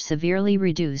range severely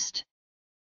reduced.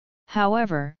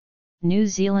 However, New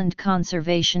Zealand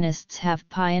conservationists have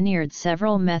pioneered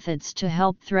several methods to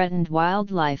help threatened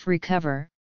wildlife recover,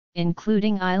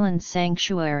 including island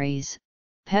sanctuaries,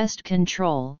 pest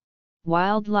control,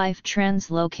 wildlife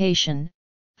translocation,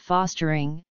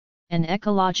 fostering, and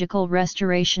ecological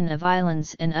restoration of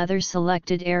islands and other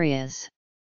selected areas.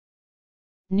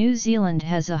 New Zealand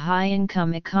has a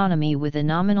high-income economy with a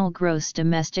nominal gross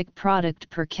domestic product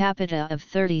per capita of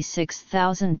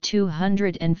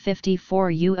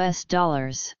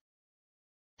 $36,254.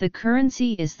 The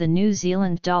currency is the New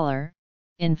Zealand dollar,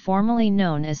 informally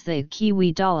known as the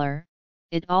Kiwi dollar.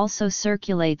 It also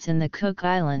circulates in the Cook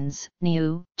Islands,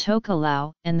 Niue,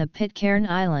 Tokelau, and the Pitcairn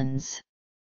Islands.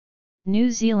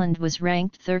 New Zealand was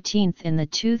ranked 13th in the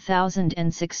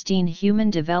 2016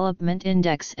 Human Development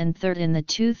Index and 3rd in the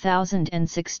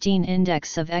 2016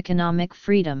 Index of Economic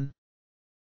Freedom.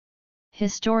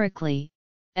 Historically,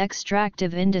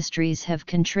 extractive industries have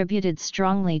contributed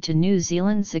strongly to New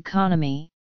Zealand's economy,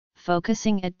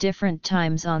 focusing at different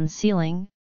times on sealing,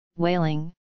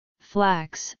 whaling,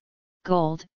 flax,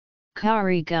 gold,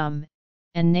 kauri gum,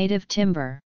 and native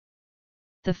timber.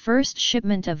 The first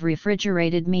shipment of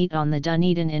refrigerated meat on the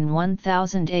Dunedin in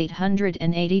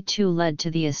 1882 led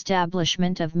to the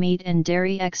establishment of meat and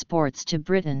dairy exports to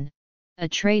Britain, a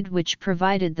trade which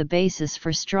provided the basis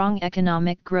for strong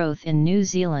economic growth in New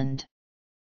Zealand.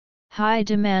 High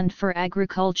demand for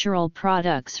agricultural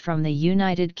products from the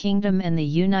United Kingdom and the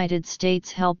United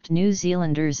States helped New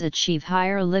Zealanders achieve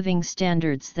higher living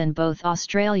standards than both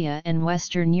Australia and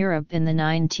Western Europe in the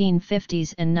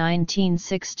 1950s and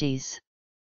 1960s.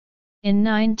 In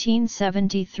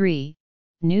 1973,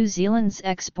 New Zealand's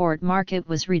export market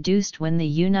was reduced when the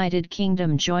United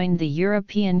Kingdom joined the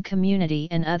European Community,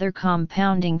 and other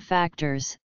compounding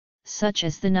factors, such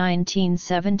as the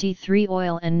 1973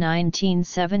 oil and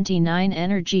 1979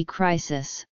 energy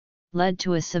crisis, led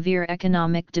to a severe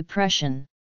economic depression.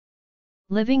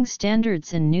 Living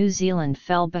standards in New Zealand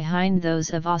fell behind those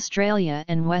of Australia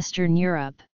and Western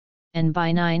Europe, and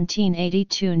by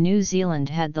 1982 New Zealand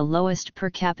had the lowest per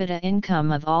capita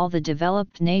income of all the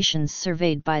developed nations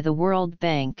surveyed by the World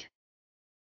Bank.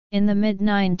 In the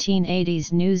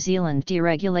mid-1980s, New Zealand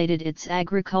deregulated its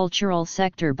agricultural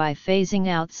sector by phasing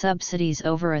out subsidies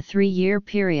over a 3-year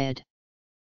period.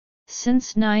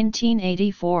 Since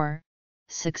 1984,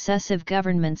 successive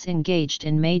governments engaged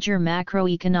in major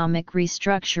macroeconomic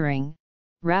restructuring,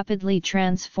 rapidly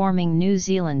transforming New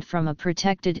Zealand from a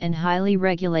protected and highly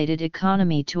regulated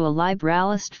economy to a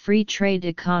liberalist free trade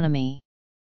economy.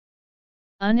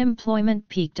 Unemployment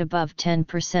peaked above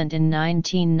 10% in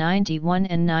 1991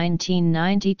 and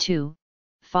 1992,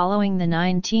 following the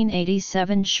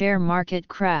 1987 share market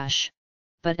crash,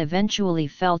 but eventually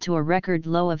fell to a record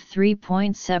low of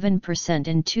 3.7%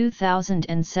 in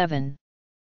 2007.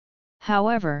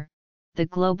 However, the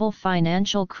global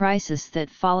financial crisis that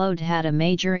followed had a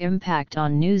major impact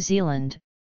on New Zealand,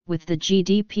 with the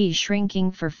GDP shrinking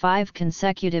for 5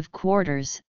 consecutive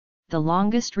quarters, the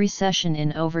longest recession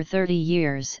in over 30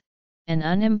 years, and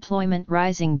unemployment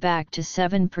rising back to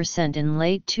 7% in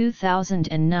late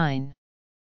 2009.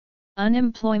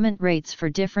 Unemployment rates for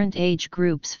different age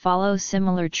groups follow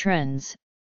similar trends,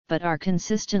 but are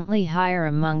consistently higher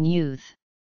among youth.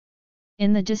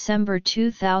 In the December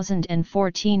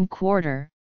 2014 quarter,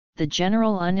 the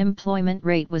general unemployment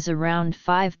rate was around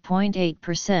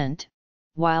 5.8%,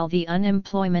 while the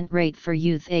unemployment rate for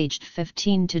youth aged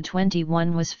 15 to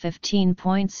 21 was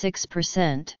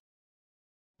 15.6%.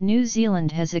 New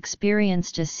Zealand has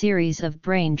experienced a series of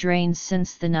brain drains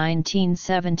since the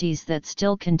 1970s that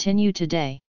still continue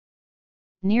today.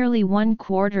 Nearly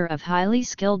 1/4 of highly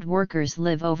skilled workers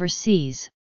live overseas,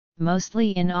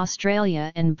 mostly in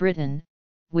Australia and Britain,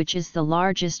 which is the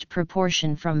largest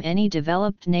proportion from any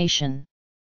developed nation.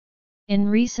 In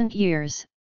recent years,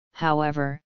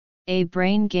 however, a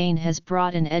brain gain has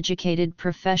brought in educated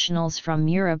professionals from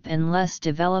Europe and less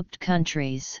developed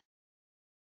countries.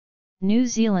 New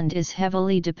Zealand is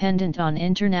heavily dependent on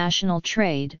international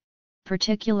trade,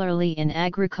 particularly in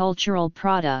agricultural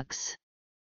products.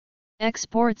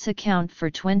 Exports account for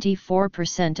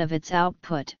 24% of its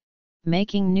output,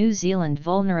 making New Zealand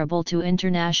vulnerable to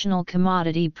international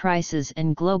commodity prices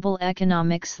and global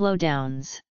economic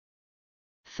slowdowns.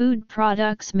 Food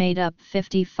products made up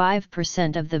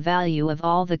 55% of the value of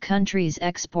all the country's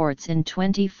exports in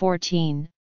 2014.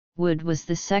 Wood was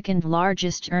the second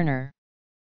largest earner.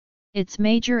 Its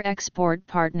major export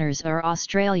partners are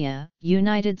Australia,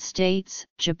 United States,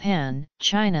 Japan,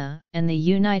 China, and the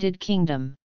United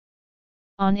Kingdom.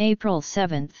 On April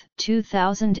 7,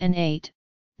 2008,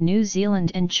 New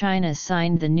Zealand and China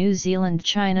signed the New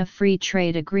Zealand-China Free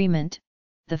Trade Agreement,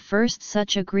 the first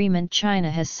such agreement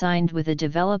China has signed with a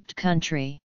developed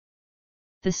country.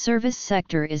 The service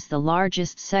sector is the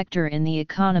largest sector in the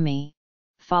economy,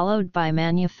 followed by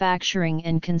manufacturing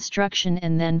and construction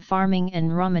and then farming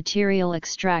and raw material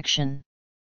extraction.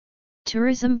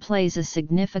 Tourism plays a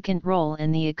significant role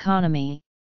in the economy,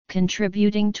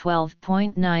 contributing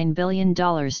 $12.9 billion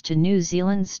to New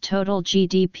Zealand's total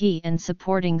GDP and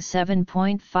supporting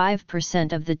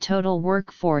 7.5% of the total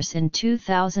workforce in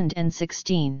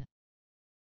 2016.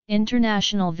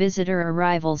 International visitor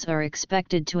arrivals are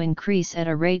expected to increase at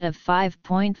a rate of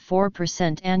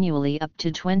 5.4% annually up to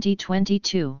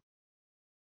 2022.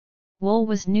 Wool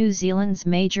was New Zealand's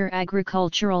major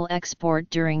agricultural export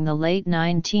during the late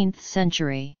 19th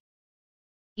century.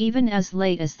 Even as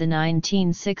late as the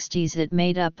 1960s it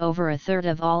made up over a third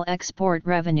of all export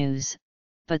revenues,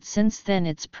 but since then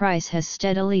its price has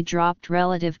steadily dropped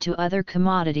relative to other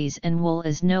commodities and wool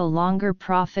is no longer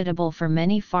profitable for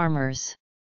many farmers.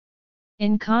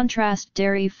 In contrast,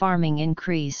 dairy farming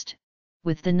increased,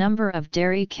 with the number of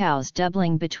dairy cows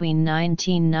doubling between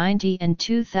 1990 and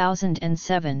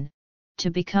 2007,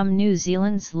 to become New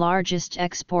Zealand's largest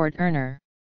export earner.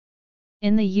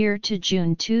 In the year to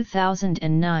June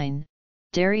 2009,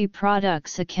 dairy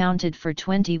products accounted for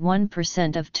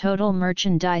 21% of total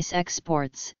merchandise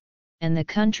exports, and the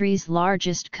country's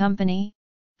largest company,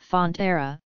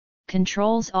 Fonterra,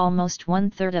 controls almost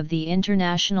 1/3 of the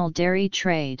international dairy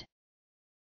trade.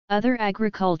 Other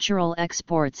agricultural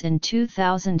exports in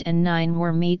 2009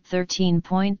 were meat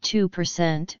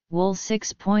 13.2%, wool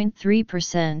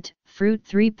 6.3%, fruit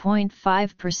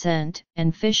 3.5%,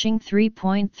 and fishing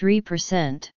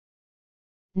 3.3%.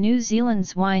 New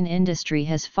Zealand's wine industry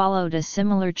has followed a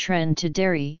similar trend to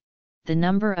dairy, the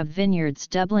number of vineyards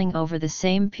doubling over the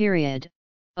same period,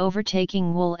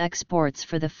 overtaking wool exports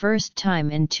for the first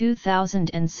time in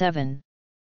 2007.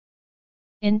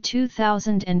 In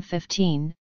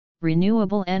 2015,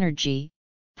 renewable energy,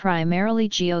 primarily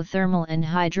geothermal and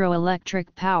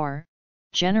hydroelectric power,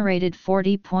 generated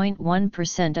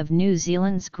 40.1% of New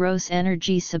Zealand's gross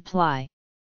energy supply.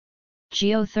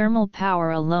 Geothermal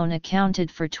power alone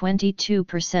accounted for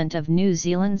 22% of New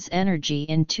Zealand's energy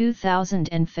in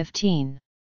 2015.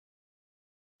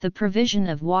 The provision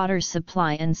of water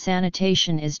supply and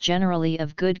sanitation is generally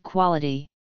of good quality.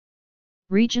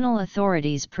 Regional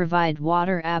authorities provide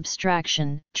water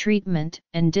abstraction, treatment,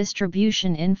 and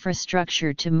distribution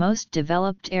infrastructure to most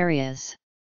developed areas.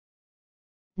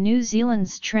 New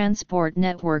Zealand's transport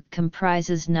network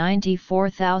comprises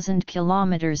 94,000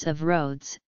 kilometres of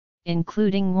roads,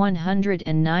 including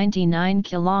 199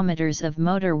 kilometres of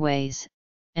motorways,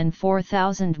 and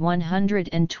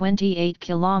 4,128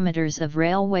 kilometres of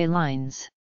railway lines.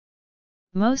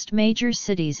 Most major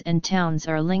cities and towns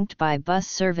are linked by bus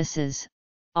services,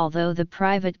 although the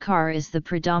private car is the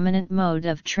predominant mode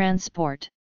of transport.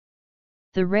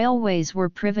 The railways were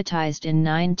privatised in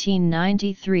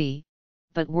 1993,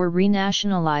 but were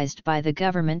renationalised by the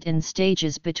government in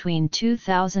stages between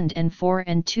 2004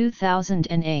 and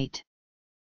 2008.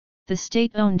 The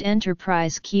state-owned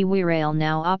enterprise KiwiRail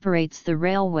now operates the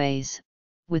railways,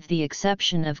 with the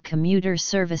exception of commuter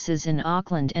services in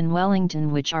Auckland and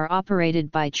Wellington, which are operated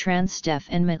by Transdev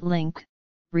and Metlink,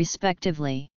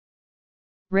 respectively.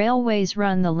 Railways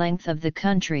run the length of the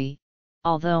country,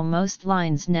 although most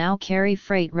lines now carry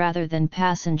freight rather than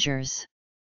passengers.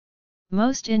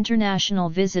 Most international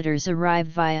visitors arrive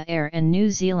via air, and New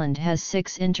Zealand has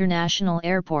 6 international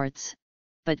airports,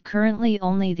 but currently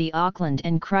only the Auckland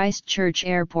and Christchurch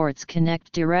airports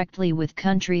connect directly with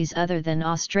countries other than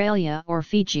Australia or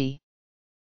Fiji.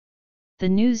 The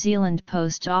New Zealand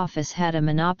Post Office had a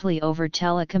monopoly over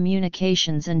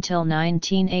telecommunications until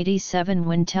 1987,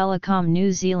 when Telecom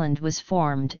New Zealand was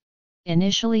formed,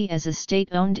 initially as a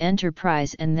state-owned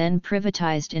enterprise and then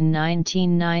privatised in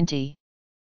 1990.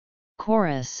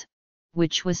 Chorus,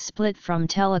 which was split from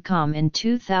Telecom in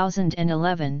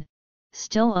 2011,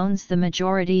 still owns the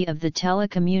majority of the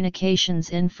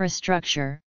telecommunications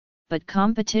infrastructure, but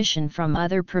competition from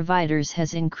other providers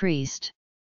has increased.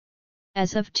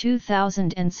 As of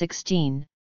 2016,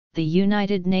 the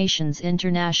United Nations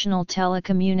International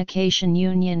Telecommunication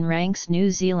Union ranks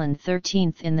New Zealand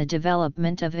 13th in the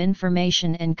development of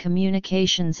information and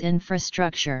communications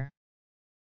infrastructure.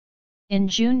 In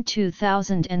June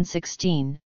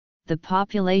 2016, the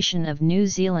population of New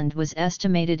Zealand was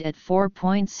estimated at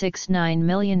 4.69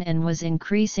 million and was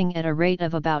increasing at a rate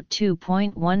of about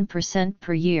 2.1%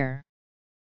 per year.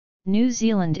 New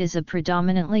Zealand is a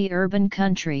predominantly urban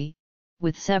country,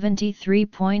 with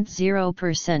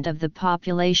 73.0% of the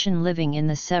population living in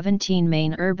the 17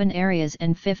 main urban areas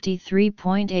and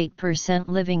 53.8%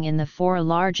 living in the 4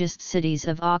 largest cities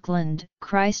of Auckland,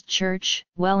 Christchurch,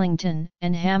 Wellington,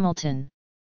 and Hamilton.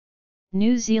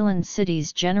 New Zealand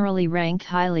cities generally rank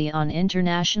highly on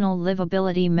international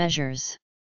livability measures.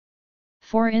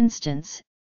 For instance,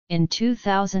 in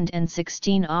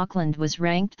 2016 Auckland was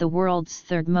ranked the world's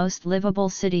 3rd most livable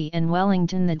city and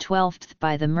Wellington the 12th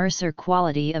by the Mercer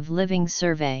Quality of Living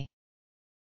Survey.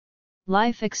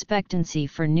 Life expectancy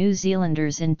for New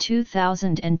Zealanders in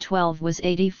 2012 was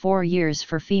 84 years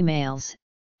for females,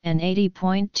 and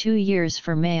 80.2 years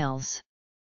for males.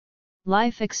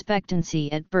 Life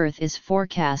expectancy at birth is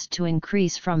forecast to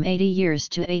increase from 80 years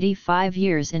to 85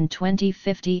 years in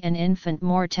 2050, and infant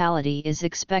mortality is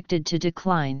expected to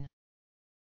decline.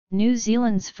 New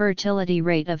Zealand's fertility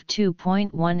rate of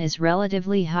 2.1 is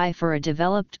relatively high for a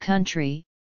developed country,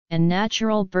 and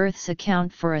natural births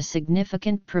account for a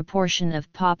significant proportion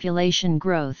of population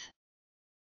growth.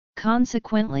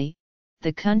 Consequently,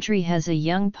 the country has a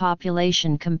young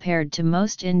population compared to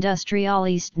most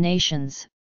industrialised nations,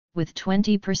 with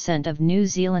 20% of New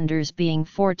Zealanders being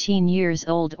 14 years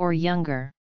old or younger.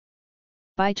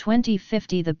 By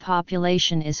 2050 the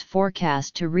population is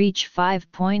forecast to reach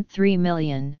 5.3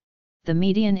 million, the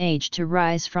median age to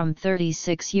rise from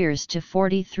 36 years to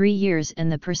 43 years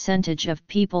and the percentage of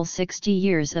people 60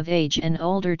 years of age and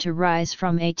older to rise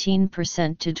from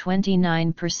 18% to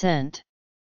 29%.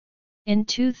 In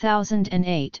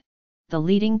 2008, the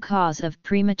leading cause of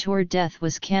premature death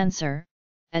was cancer,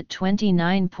 at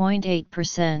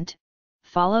 29.8%,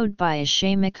 followed by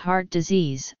ischemic heart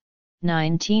disease,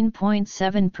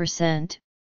 19.7%,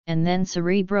 and then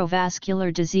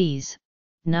cerebrovascular disease,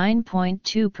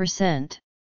 9.2%.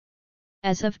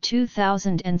 As of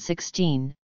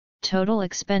 2016, total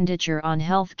expenditure on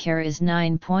healthcare is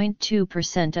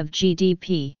 9.2% of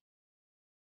GDP.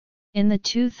 In the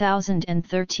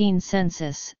 2013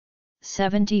 census,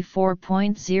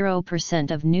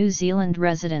 74.0% of New Zealand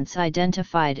residents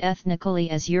identified ethnically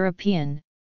as European,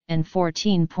 and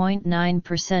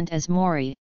 14.9% as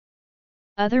Maori.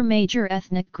 Other major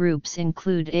ethnic groups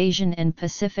include Asian and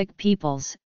Pacific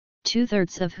peoples,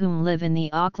 2/3 of whom live in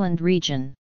the Auckland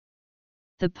region.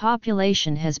 The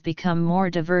population has become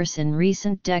more diverse in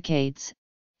recent decades.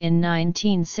 In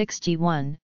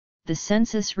 1961, the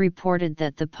census reported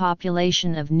that the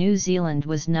population of New Zealand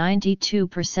was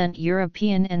 92%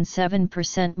 European and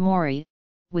 7% Maori,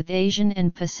 with Asian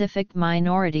and Pacific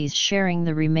minorities sharing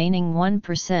the remaining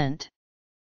 1%.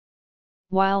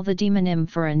 While the demonym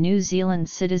for a New Zealand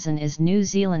citizen is New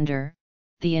Zealander,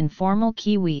 the informal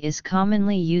Kiwi is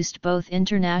commonly used both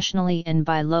internationally and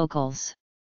by locals.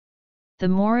 The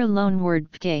Maori loanword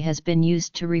pke has been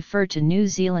used to refer to New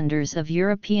Zealanders of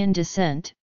European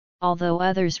descent, although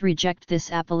others reject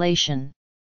this appellation.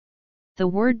 The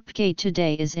word pke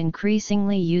today is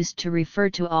increasingly used to refer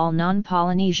to all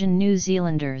non-Polynesian New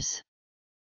Zealanders.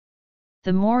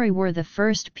 The Maori were the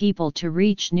first people to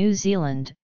reach New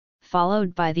Zealand,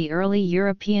 followed by the early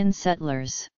European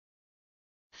settlers.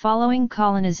 Following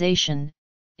colonization,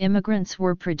 immigrants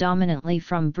were predominantly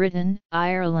from Britain,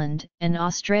 Ireland, and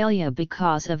Australia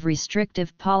because of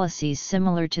restrictive policies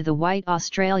similar to the White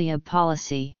Australia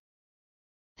policy.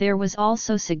 There was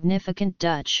also significant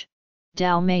Dutch,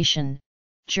 Dalmatian,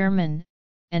 German,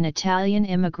 and Italian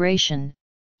immigration,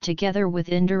 together with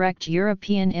indirect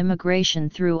European immigration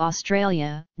through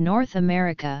Australia, North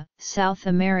America, South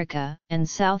America, and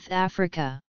South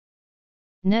Africa.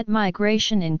 Net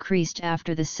migration increased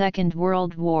after the Second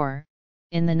World War.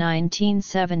 In the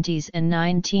 1970s and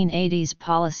 1980s,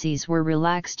 policies were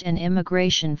relaxed and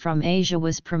immigration from Asia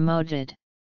was promoted.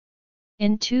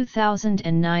 In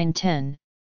 2009-10,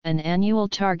 an annual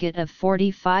target of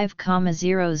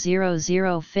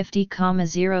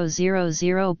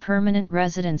 45,000-50,000 permanent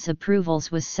residence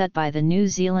approvals was set by the New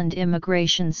Zealand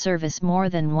Immigration Service, more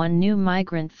than one new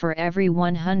migrant for every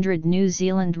 100 New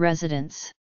Zealand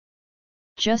residents.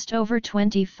 Just over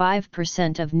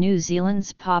 25% of New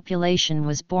Zealand's population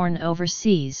was born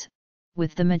overseas,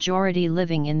 with the majority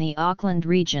living in the Auckland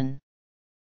region.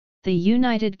 The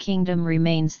United Kingdom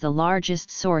remains the largest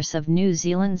source of New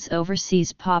Zealand's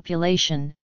overseas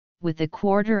population, with a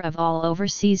quarter of all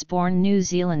overseas-born New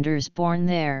Zealanders born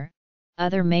there.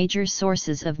 Other major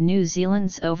sources of New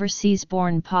Zealand's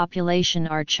overseas-born population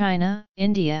are China,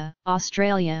 India,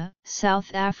 Australia,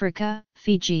 South Africa,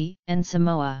 Fiji, and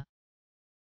Samoa.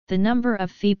 The number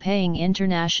of fee-paying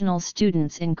international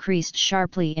students increased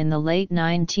sharply in the late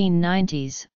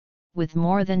 1990s, with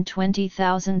more than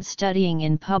 20,000 studying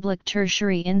in public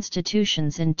tertiary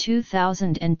institutions in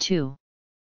 2002.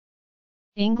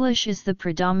 English is the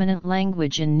predominant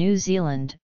language in New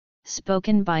Zealand,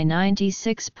 spoken by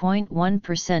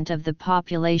 96.1% of the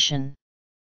population.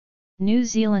 New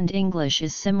Zealand English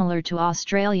is similar to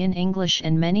Australian English,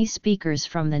 and many speakers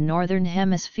from the Northern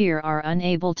Hemisphere are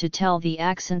unable to tell the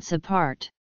accents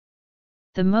apart.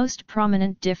 The most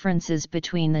prominent differences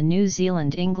between the New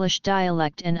Zealand English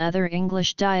dialect and other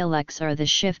English dialects are the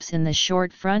shifts in the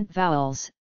short front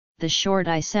vowels. The short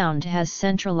I sound has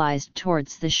centralized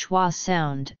towards the schwa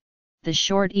sound, the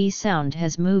short e sound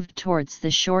has moved towards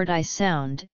the short I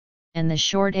sound, and the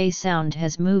short a sound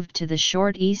has moved to the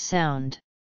short e sound.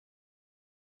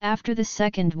 After the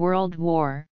Second World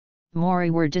War,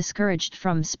 Maori were discouraged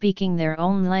from speaking their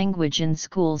own language in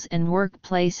schools and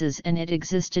workplaces, and it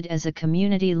existed as a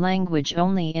community language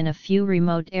only in a few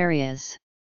remote areas.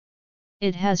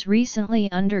 It has recently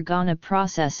undergone a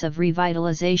process of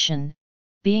revitalization,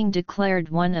 being declared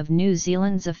one of New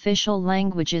Zealand's official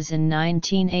languages in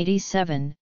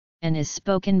 1987, and is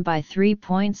spoken by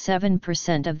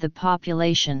 3.7% of the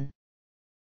population.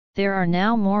 There are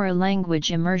now Maori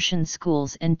language immersion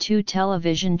schools and 2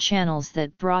 television channels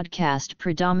that broadcast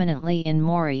predominantly in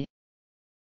Maori.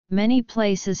 Many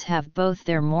places have both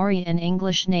their Maori and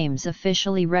English names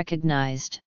officially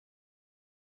recognized.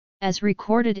 As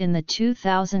recorded in the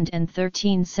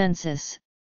 2013 census,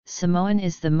 Samoan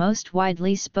is the most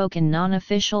widely spoken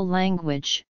non-official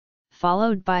language,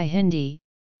 followed by Hindi,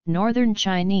 Northern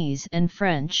Chinese and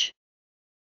French.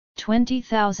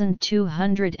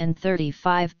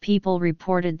 20,235 people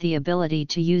reported the ability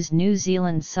to use New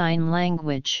Zealand Sign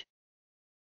Language.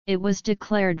 It was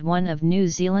declared one of New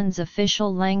Zealand's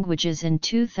official languages in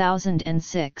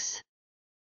 2006.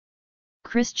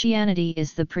 Christianity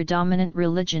is the predominant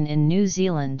religion in New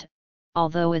Zealand,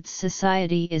 although its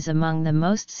society is among the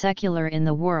most secular in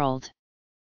the world.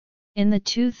 In the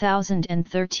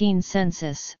 2013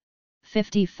 census,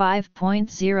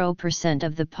 55.0%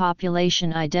 of the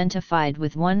population identified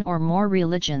with one or more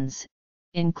religions,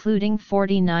 including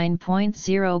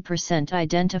 49.0%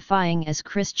 identifying as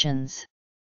Christians.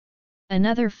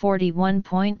 Another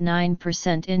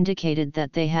 41.9% indicated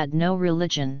that they had no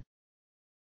religion.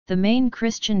 The main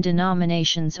Christian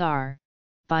denominations are,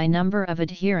 by number of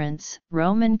adherents,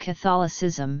 Roman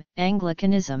Catholicism,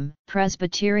 Anglicanism,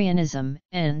 Presbyterianism,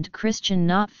 and Christian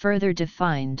not further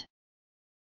defined.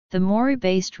 The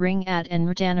Mori-based Ringat and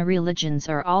Ratana religions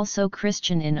are also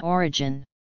Christian in origin.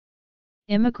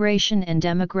 Immigration and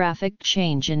demographic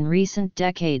change in recent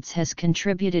decades has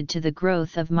contributed to the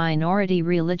growth of minority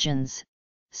religions,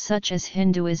 such as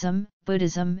Hinduism,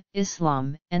 Buddhism,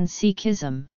 Islam, and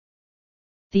Sikhism.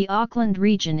 The Auckland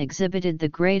region exhibited the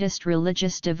greatest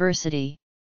religious diversity.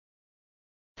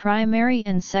 Primary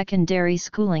and secondary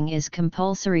schooling is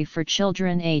compulsory for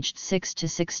children aged 6 to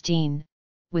 16,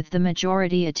 with the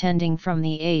majority attending from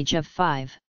the age of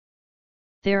 5.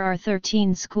 There are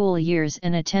 13 school years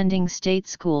and attending state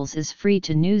schools is free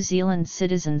to New Zealand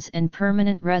citizens and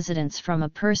permanent residents from a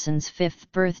person's 5th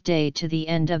birthday to the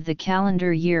end of the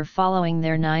calendar year following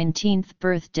their 19th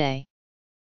birthday.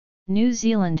 New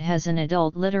Zealand has an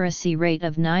adult literacy rate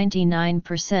of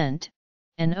 99%,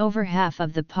 and over half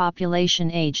of the population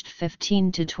aged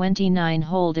 15 to 29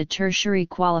 hold a tertiary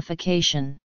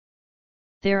qualification.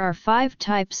 There are 5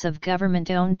 types of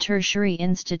government-owned tertiary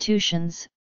institutions: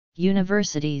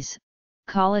 universities,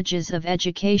 colleges of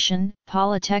education,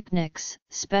 polytechnics,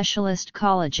 specialist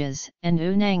colleges, and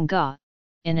unanga,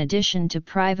 in addition to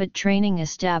private training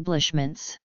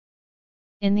establishments.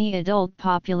 In the adult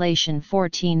population,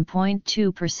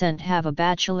 14.2% have a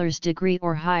bachelor's degree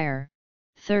or higher,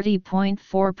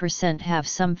 30.4% have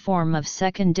some form of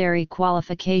secondary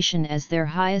qualification as their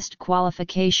highest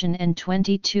qualification, and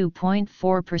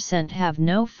 22.4% have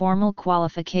no formal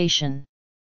qualification.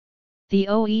 The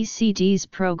OECD's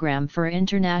Programme for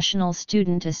International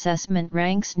Student Assessment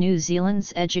ranks New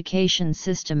Zealand's education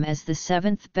system as the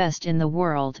 7th best in the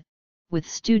world, with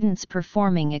students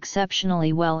performing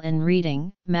exceptionally well in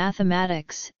reading,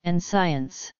 mathematics, and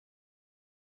science.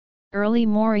 Early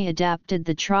Maori adapted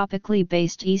the tropically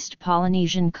based East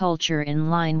Polynesian culture in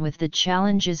line with the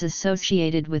challenges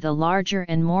associated with a larger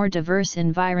and more diverse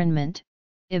environment,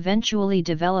 eventually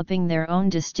developing their own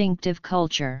distinctive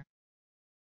culture.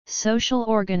 Social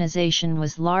organization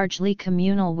was largely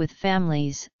communal, with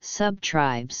families,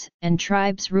 sub-tribes, and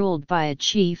tribes ruled by a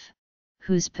chief,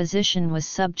 whose position was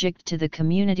subject to the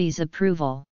community's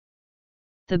approval.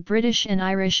 The British and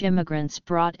Irish immigrants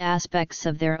brought aspects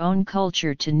of their own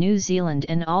culture to New Zealand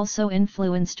and also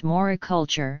influenced Maori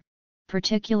culture,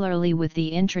 particularly with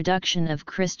the introduction of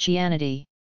Christianity.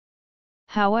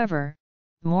 However,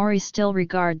 Maori still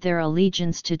regard their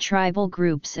allegiance to tribal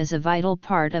groups as a vital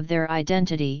part of their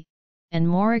identity, and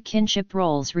Maori kinship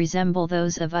roles resemble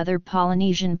those of other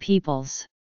Polynesian peoples.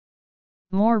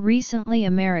 More recently,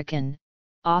 American,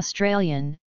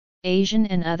 Australian, Asian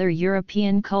and other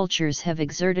European cultures have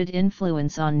exerted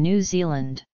influence on New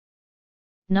Zealand.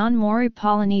 Non-Maori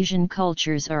Polynesian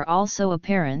cultures are also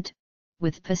apparent,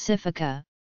 with Pacifica,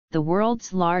 the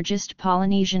world's largest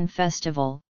Polynesian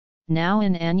festival, now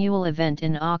an annual event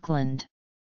in Auckland.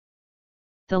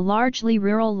 The largely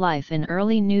rural life in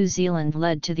early New Zealand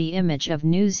led to the image of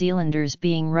New Zealanders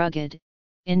being rugged,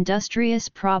 industrious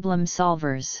problem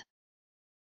solvers.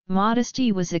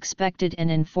 Modesty was expected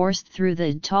and enforced through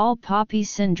the tall poppy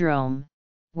syndrome,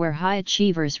 where high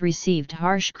achievers received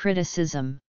harsh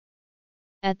criticism.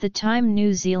 At the time,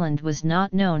 New Zealand was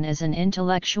not known as an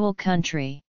intellectual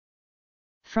country.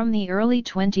 From the early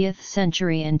 20th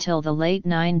century until the late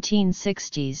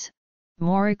 1960s,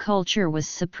 Maori culture was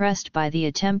suppressed by the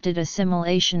attempted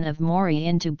assimilation of Maori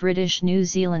into British New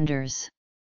Zealanders.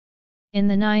 In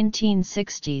the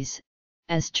 1960s,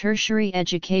 as tertiary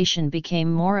education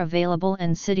became more available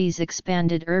and cities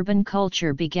expanded, urban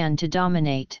culture began to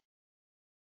dominate.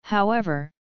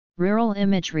 However, rural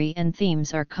imagery and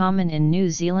themes are common in New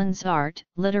Zealand's art,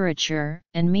 literature,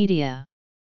 and media.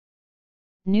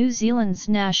 New Zealand's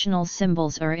national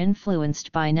symbols are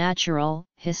influenced by natural,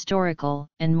 historical,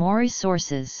 and Maori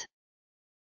sources.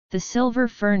 The silver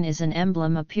fern is an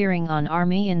emblem appearing on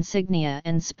army insignia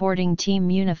and sporting team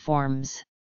uniforms.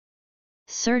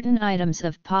 Certain items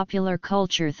of popular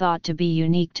culture thought to be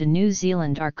unique to New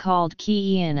Zealand are called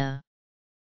ki'iana.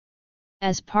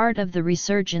 As part of the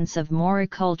resurgence of Maori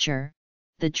culture,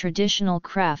 the traditional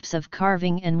crafts of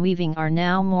carving and weaving are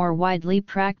now more widely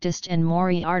practiced, and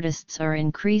Maori artists are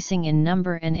increasing in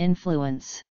number and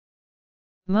influence.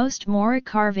 Most Maori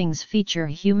carvings feature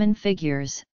human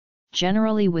figures,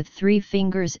 generally with 3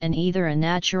 fingers and either a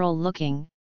natural-looking,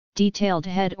 detailed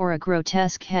head or a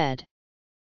grotesque head.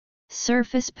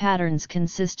 Surface patterns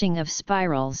consisting of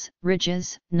spirals,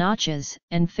 ridges, notches,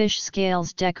 and fish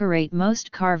scales decorate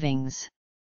most carvings.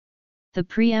 The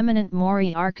preeminent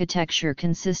Maori architecture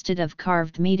consisted of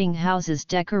carved meeting houses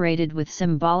decorated with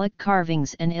symbolic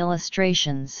carvings and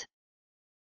illustrations.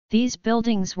 These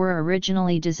buildings were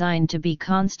originally designed to be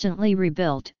constantly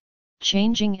rebuilt,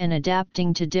 changing and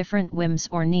adapting to different whims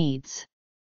or needs.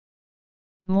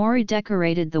 Maori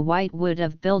decorated the white wood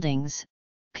of buildings,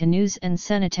 canoes and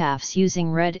cenotaphs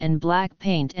using red and black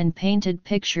paint and painted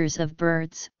pictures of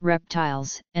birds,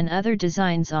 reptiles, and other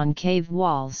designs on cave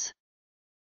walls.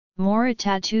 Maori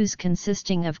tattoos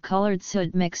consisting of colored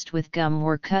soot mixed with gum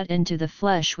were cut into the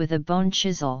flesh with a bone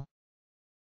chisel.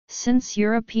 Since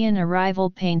European arrival,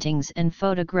 paintings and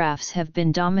photographs have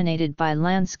been dominated by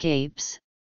landscapes,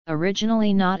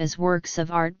 originally not as works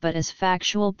of art but as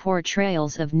factual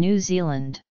portrayals of New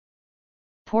Zealand.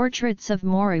 Portraits of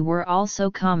Maori were also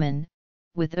common,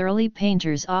 with early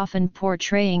painters often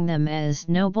portraying them as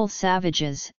noble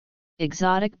savages,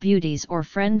 exotic beauties or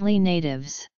friendly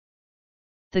natives.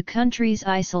 The country's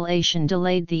isolation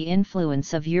delayed the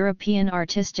influence of European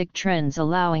artistic trends,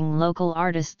 allowing local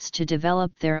artists to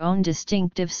develop their own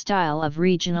distinctive style of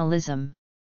regionalism.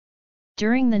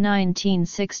 During the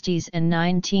 1960s and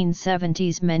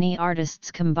 1970s, many artists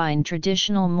combined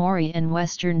traditional Maori and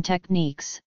Western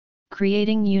techniques,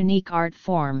 creating unique art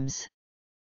forms.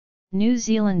 New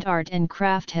Zealand art and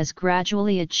craft has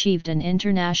gradually achieved an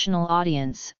international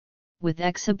audience, with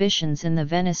exhibitions in the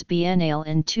Venice Biennale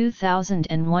in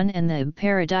 2001 and the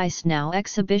Paradise Now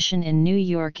exhibition in New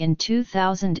York in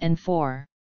 2004.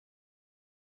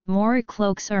 Maori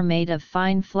cloaks are made of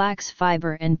fine flax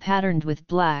fiber and patterned with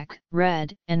black,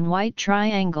 red, and white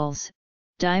triangles,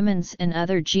 diamonds and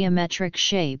other geometric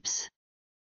shapes.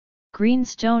 Green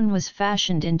stone was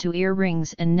fashioned into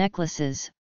earrings and necklaces,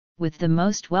 with the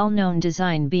most well-known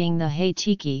design being the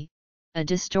Heitiki, a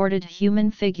distorted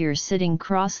human figure sitting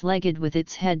cross-legged with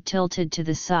its head tilted to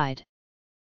the side.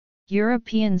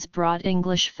 Europeans brought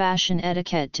English fashion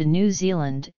etiquette to New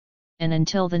Zealand, and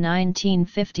until the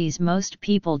 1950s most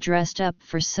people dressed up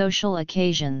for social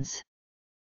occasions.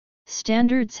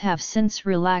 Standards have since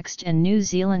relaxed and New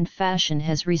Zealand fashion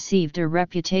has received a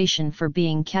reputation for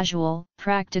being casual,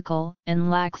 practical, and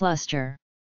lackluster.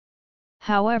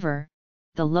 However,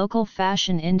 the local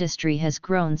fashion industry has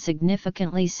grown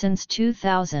significantly since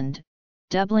 2000,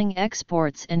 doubling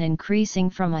exports and increasing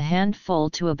from a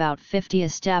handful to about 50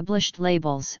 established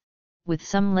labels, with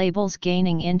some labels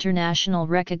gaining international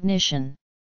recognition.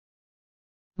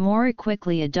 Maori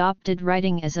quickly adopted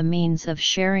writing as a means of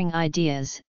sharing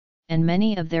ideas, and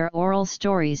many of their oral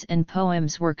stories and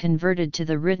poems were converted to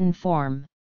the written form.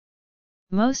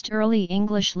 Most early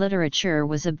English literature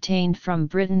was obtained from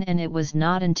Britain, and it was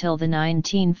not until the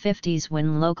 1950s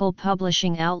when local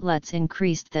publishing outlets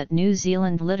increased that New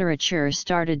Zealand literature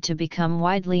started to become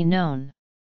widely known.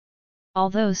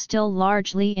 Although still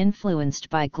largely influenced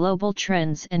by global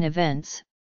trends and events,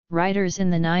 writers in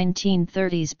the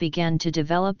 1930s began to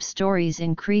develop stories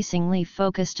increasingly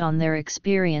focused on their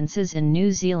experiences in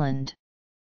New Zealand.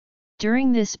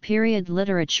 During this period,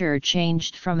 literature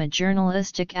changed from a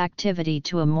journalistic activity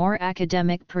to a more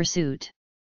academic pursuit.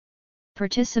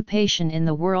 Participation in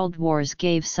the World Wars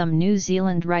gave some New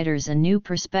Zealand writers a new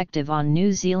perspective on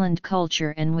New Zealand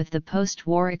culture, and with the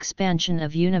post-war expansion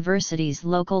of universities,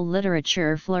 local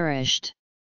literature flourished.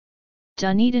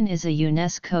 Dunedin is a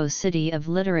UNESCO City of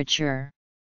Literature.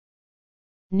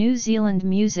 New Zealand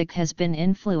music has been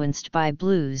influenced by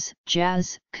blues,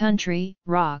 jazz, country,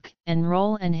 rock, and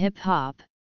roll and hip-hop,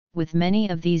 with many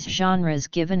of these genres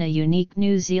given a unique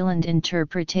New Zealand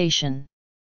interpretation.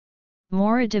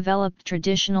 Maori developed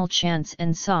traditional chants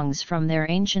and songs from their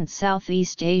ancient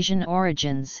Southeast Asian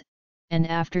origins, and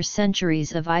after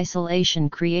centuries of isolation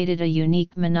created a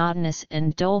unique monotonous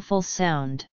and doleful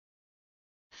sound.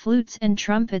 Flutes and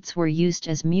trumpets were used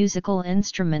as musical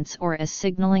instruments or as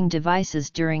signaling devices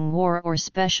during war or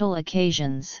special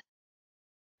occasions.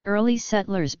 Early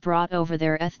settlers brought over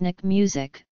their ethnic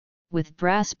music, with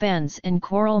brass bands and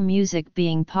choral music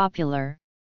being popular,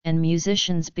 and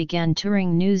musicians began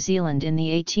touring New Zealand in the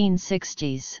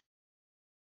 1860s.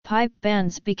 Pipe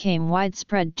bands became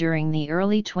widespread during the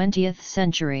early 20th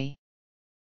century.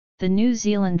 The New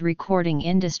Zealand recording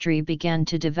industry began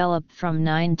to develop from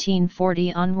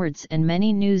 1940 onwards, and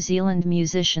many New Zealand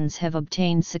musicians have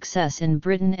obtained success in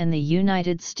Britain and the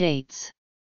United States.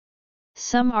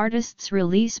 Some artists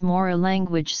release Maori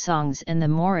language songs, and the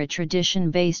Maori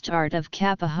tradition-based art of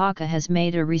kapa haka has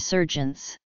made a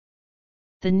resurgence.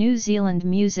 The New Zealand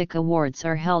Music Awards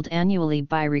are held annually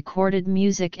by Recorded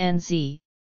Music NZ.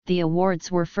 The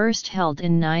awards were first held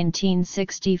in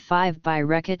 1965 by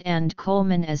Reckitt and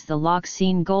Coleman as the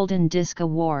Loxene Golden Disc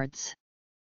Awards.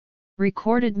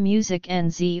 Recorded Music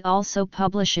NZ also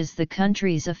publishes the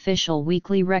country's official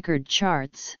weekly record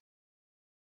charts.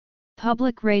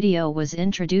 Public radio was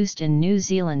introduced in New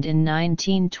Zealand in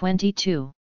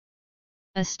 1922.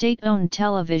 A state-owned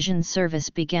television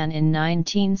service began in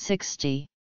 1960.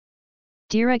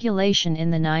 Deregulation in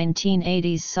the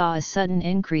 1980s saw a sudden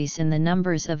increase in the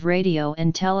numbers of radio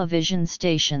and television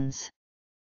stations.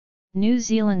 New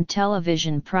Zealand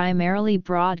television primarily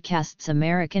broadcasts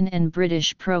American and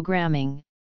British programming,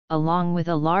 along with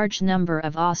a large number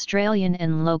of Australian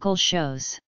and local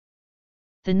shows.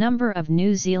 The number of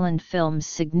New Zealand films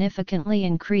significantly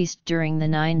increased during the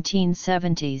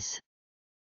 1970s.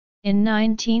 In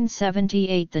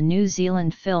 1978, the New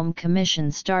Zealand Film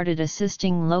Commission started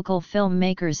assisting local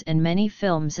filmmakers, and many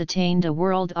films attained a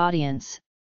world audience,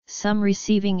 some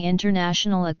receiving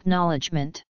international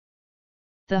acknowledgement.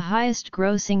 The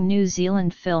highest-grossing New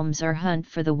Zealand films are Hunt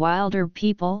for the Wilder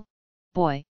People,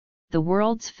 Boy, The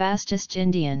World's Fastest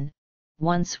Indian,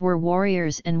 Once Were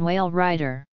Warriors and Whale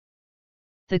Rider.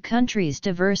 The country's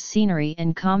diverse scenery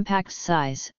and compact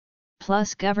size,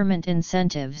 plus government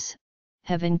incentives,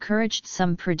 have encouraged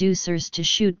some producers to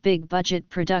shoot big-budget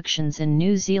productions in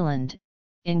New Zealand,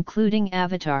 including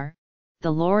Avatar,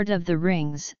 The Lord of the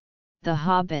Rings, The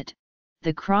Hobbit,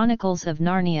 The Chronicles of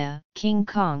Narnia, King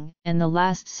Kong, and The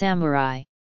Last Samurai.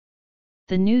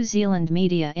 The New Zealand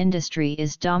media industry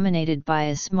is dominated by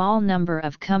a small number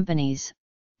of companies,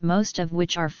 most of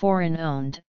which are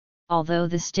foreign-owned, although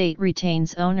the state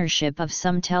retains ownership of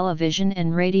some television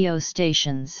and radio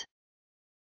stations.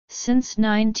 Since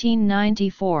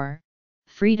 1994,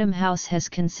 Freedom House has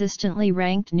consistently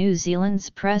ranked New Zealand's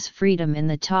press freedom in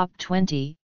the top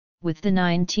 20, with the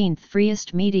 19th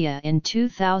freest media in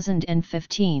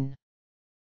 2015.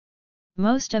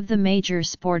 Most of the major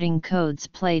sporting codes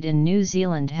played in New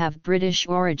Zealand have British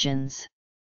origins.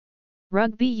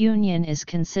 Rugby union is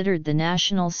considered the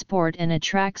national sport and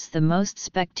attracts the most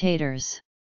spectators.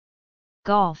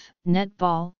 Golf,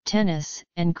 netball, tennis,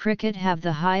 and cricket have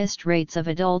the highest rates of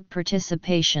adult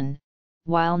participation,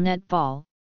 while netball,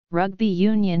 rugby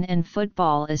union and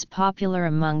football is popular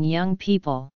among young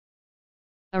people.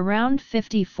 Around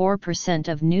 54%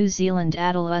 of New Zealand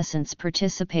adolescents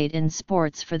participate in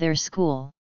sports for their school.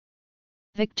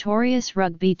 Victorious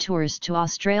rugby tours to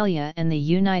Australia and the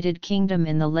United Kingdom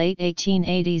in the late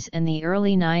 1880s and the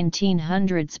early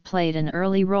 1900s played an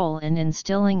early role in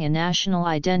instilling a national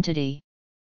identity.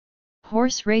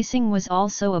 Horse racing was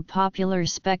also a popular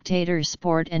spectator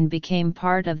sport and became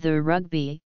part of the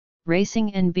rugby,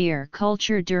 racing and beer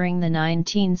culture during the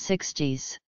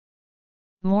 1960s.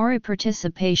 Maori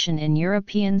participation in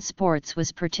European sports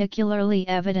was particularly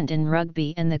evident in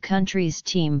rugby, and the country's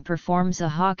team performs a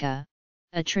haka,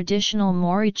 a traditional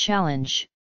Maori challenge,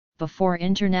 before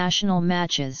international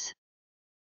matches.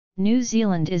 New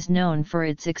Zealand is known for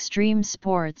its extreme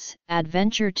sports,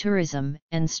 adventure tourism,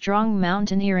 and strong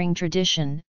mountaineering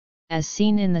tradition, as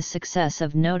seen in the success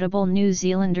of notable New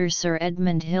Zealander Sir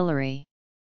Edmund Hillary.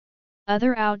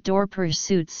 Other outdoor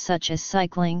pursuits such as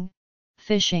cycling,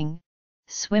 fishing,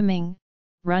 swimming,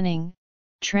 running,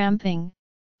 tramping,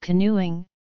 canoeing,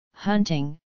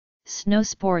 hunting, snow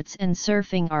sports and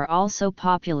surfing are also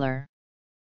popular.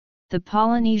 The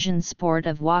Polynesian sport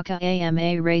of waka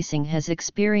ama racing has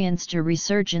experienced a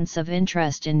resurgence of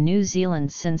interest in New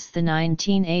Zealand since the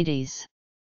 1980s.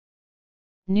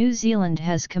 New Zealand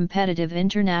has competitive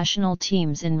international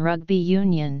teams in rugby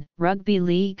union, rugby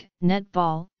league,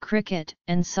 netball, cricket,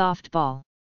 and softball.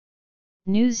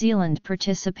 New Zealand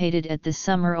participated at the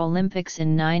Summer Olympics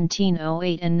in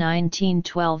 1908 and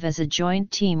 1912 as a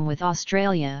joint team with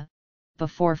Australia,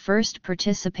 before first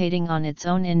participating on its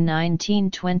own in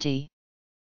 1920.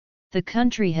 The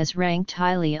country has ranked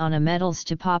highly on a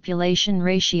medals-to-population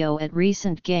ratio at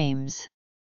recent games.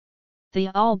 The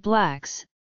All Blacks,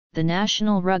 the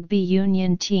national rugby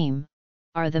union team,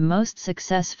 are the most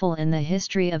successful in the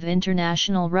history of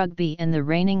international rugby and the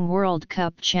reigning World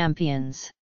Cup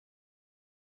champions.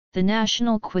 The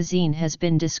national cuisine has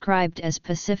been described as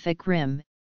Pacific Rim,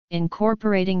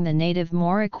 incorporating the native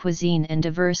Maori cuisine and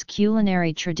diverse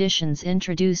culinary traditions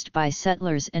introduced by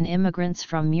settlers and immigrants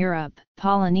from Europe,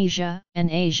 Polynesia, and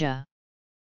Asia.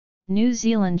 New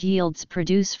Zealand yields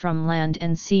produce from land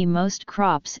and sea. Most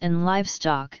crops and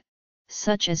livestock,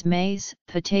 such as maize,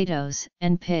 potatoes,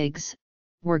 and pigs,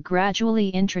 were gradually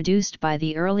introduced by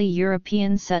the early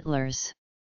European settlers.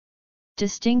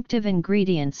 Distinctive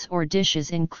ingredients or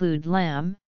dishes include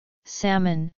lamb,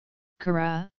 salmon,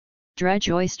 kura,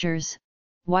 dredge oysters,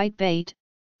 whitebait,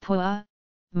 pua,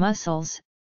 mussels,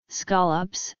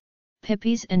 scallops,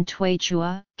 pipis and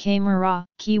twaichua, kamara,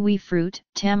 kiwi fruit,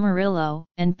 tamarillo,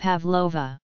 and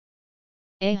pavlova.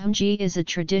 Ahungi is a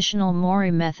traditional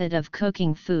Maori method of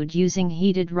cooking food using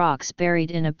heated rocks buried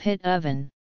in a pit oven.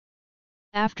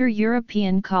 After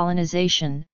European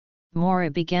colonization, Maori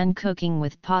began cooking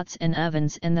with pots and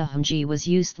ovens, and the hungi was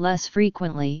used less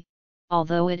frequently,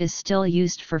 although it is still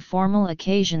used for formal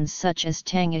occasions such as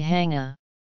Tangahanga.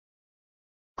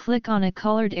 Click on a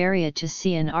colored area to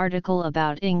see an article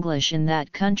about English in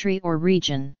that country or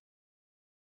region.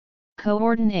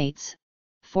 Coordinates: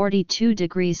 42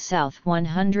 degrees south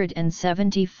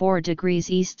 174 degrees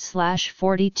east /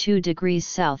 42 degrees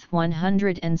south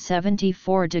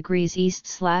 174 degrees east /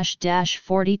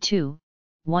 -42,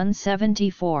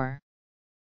 174.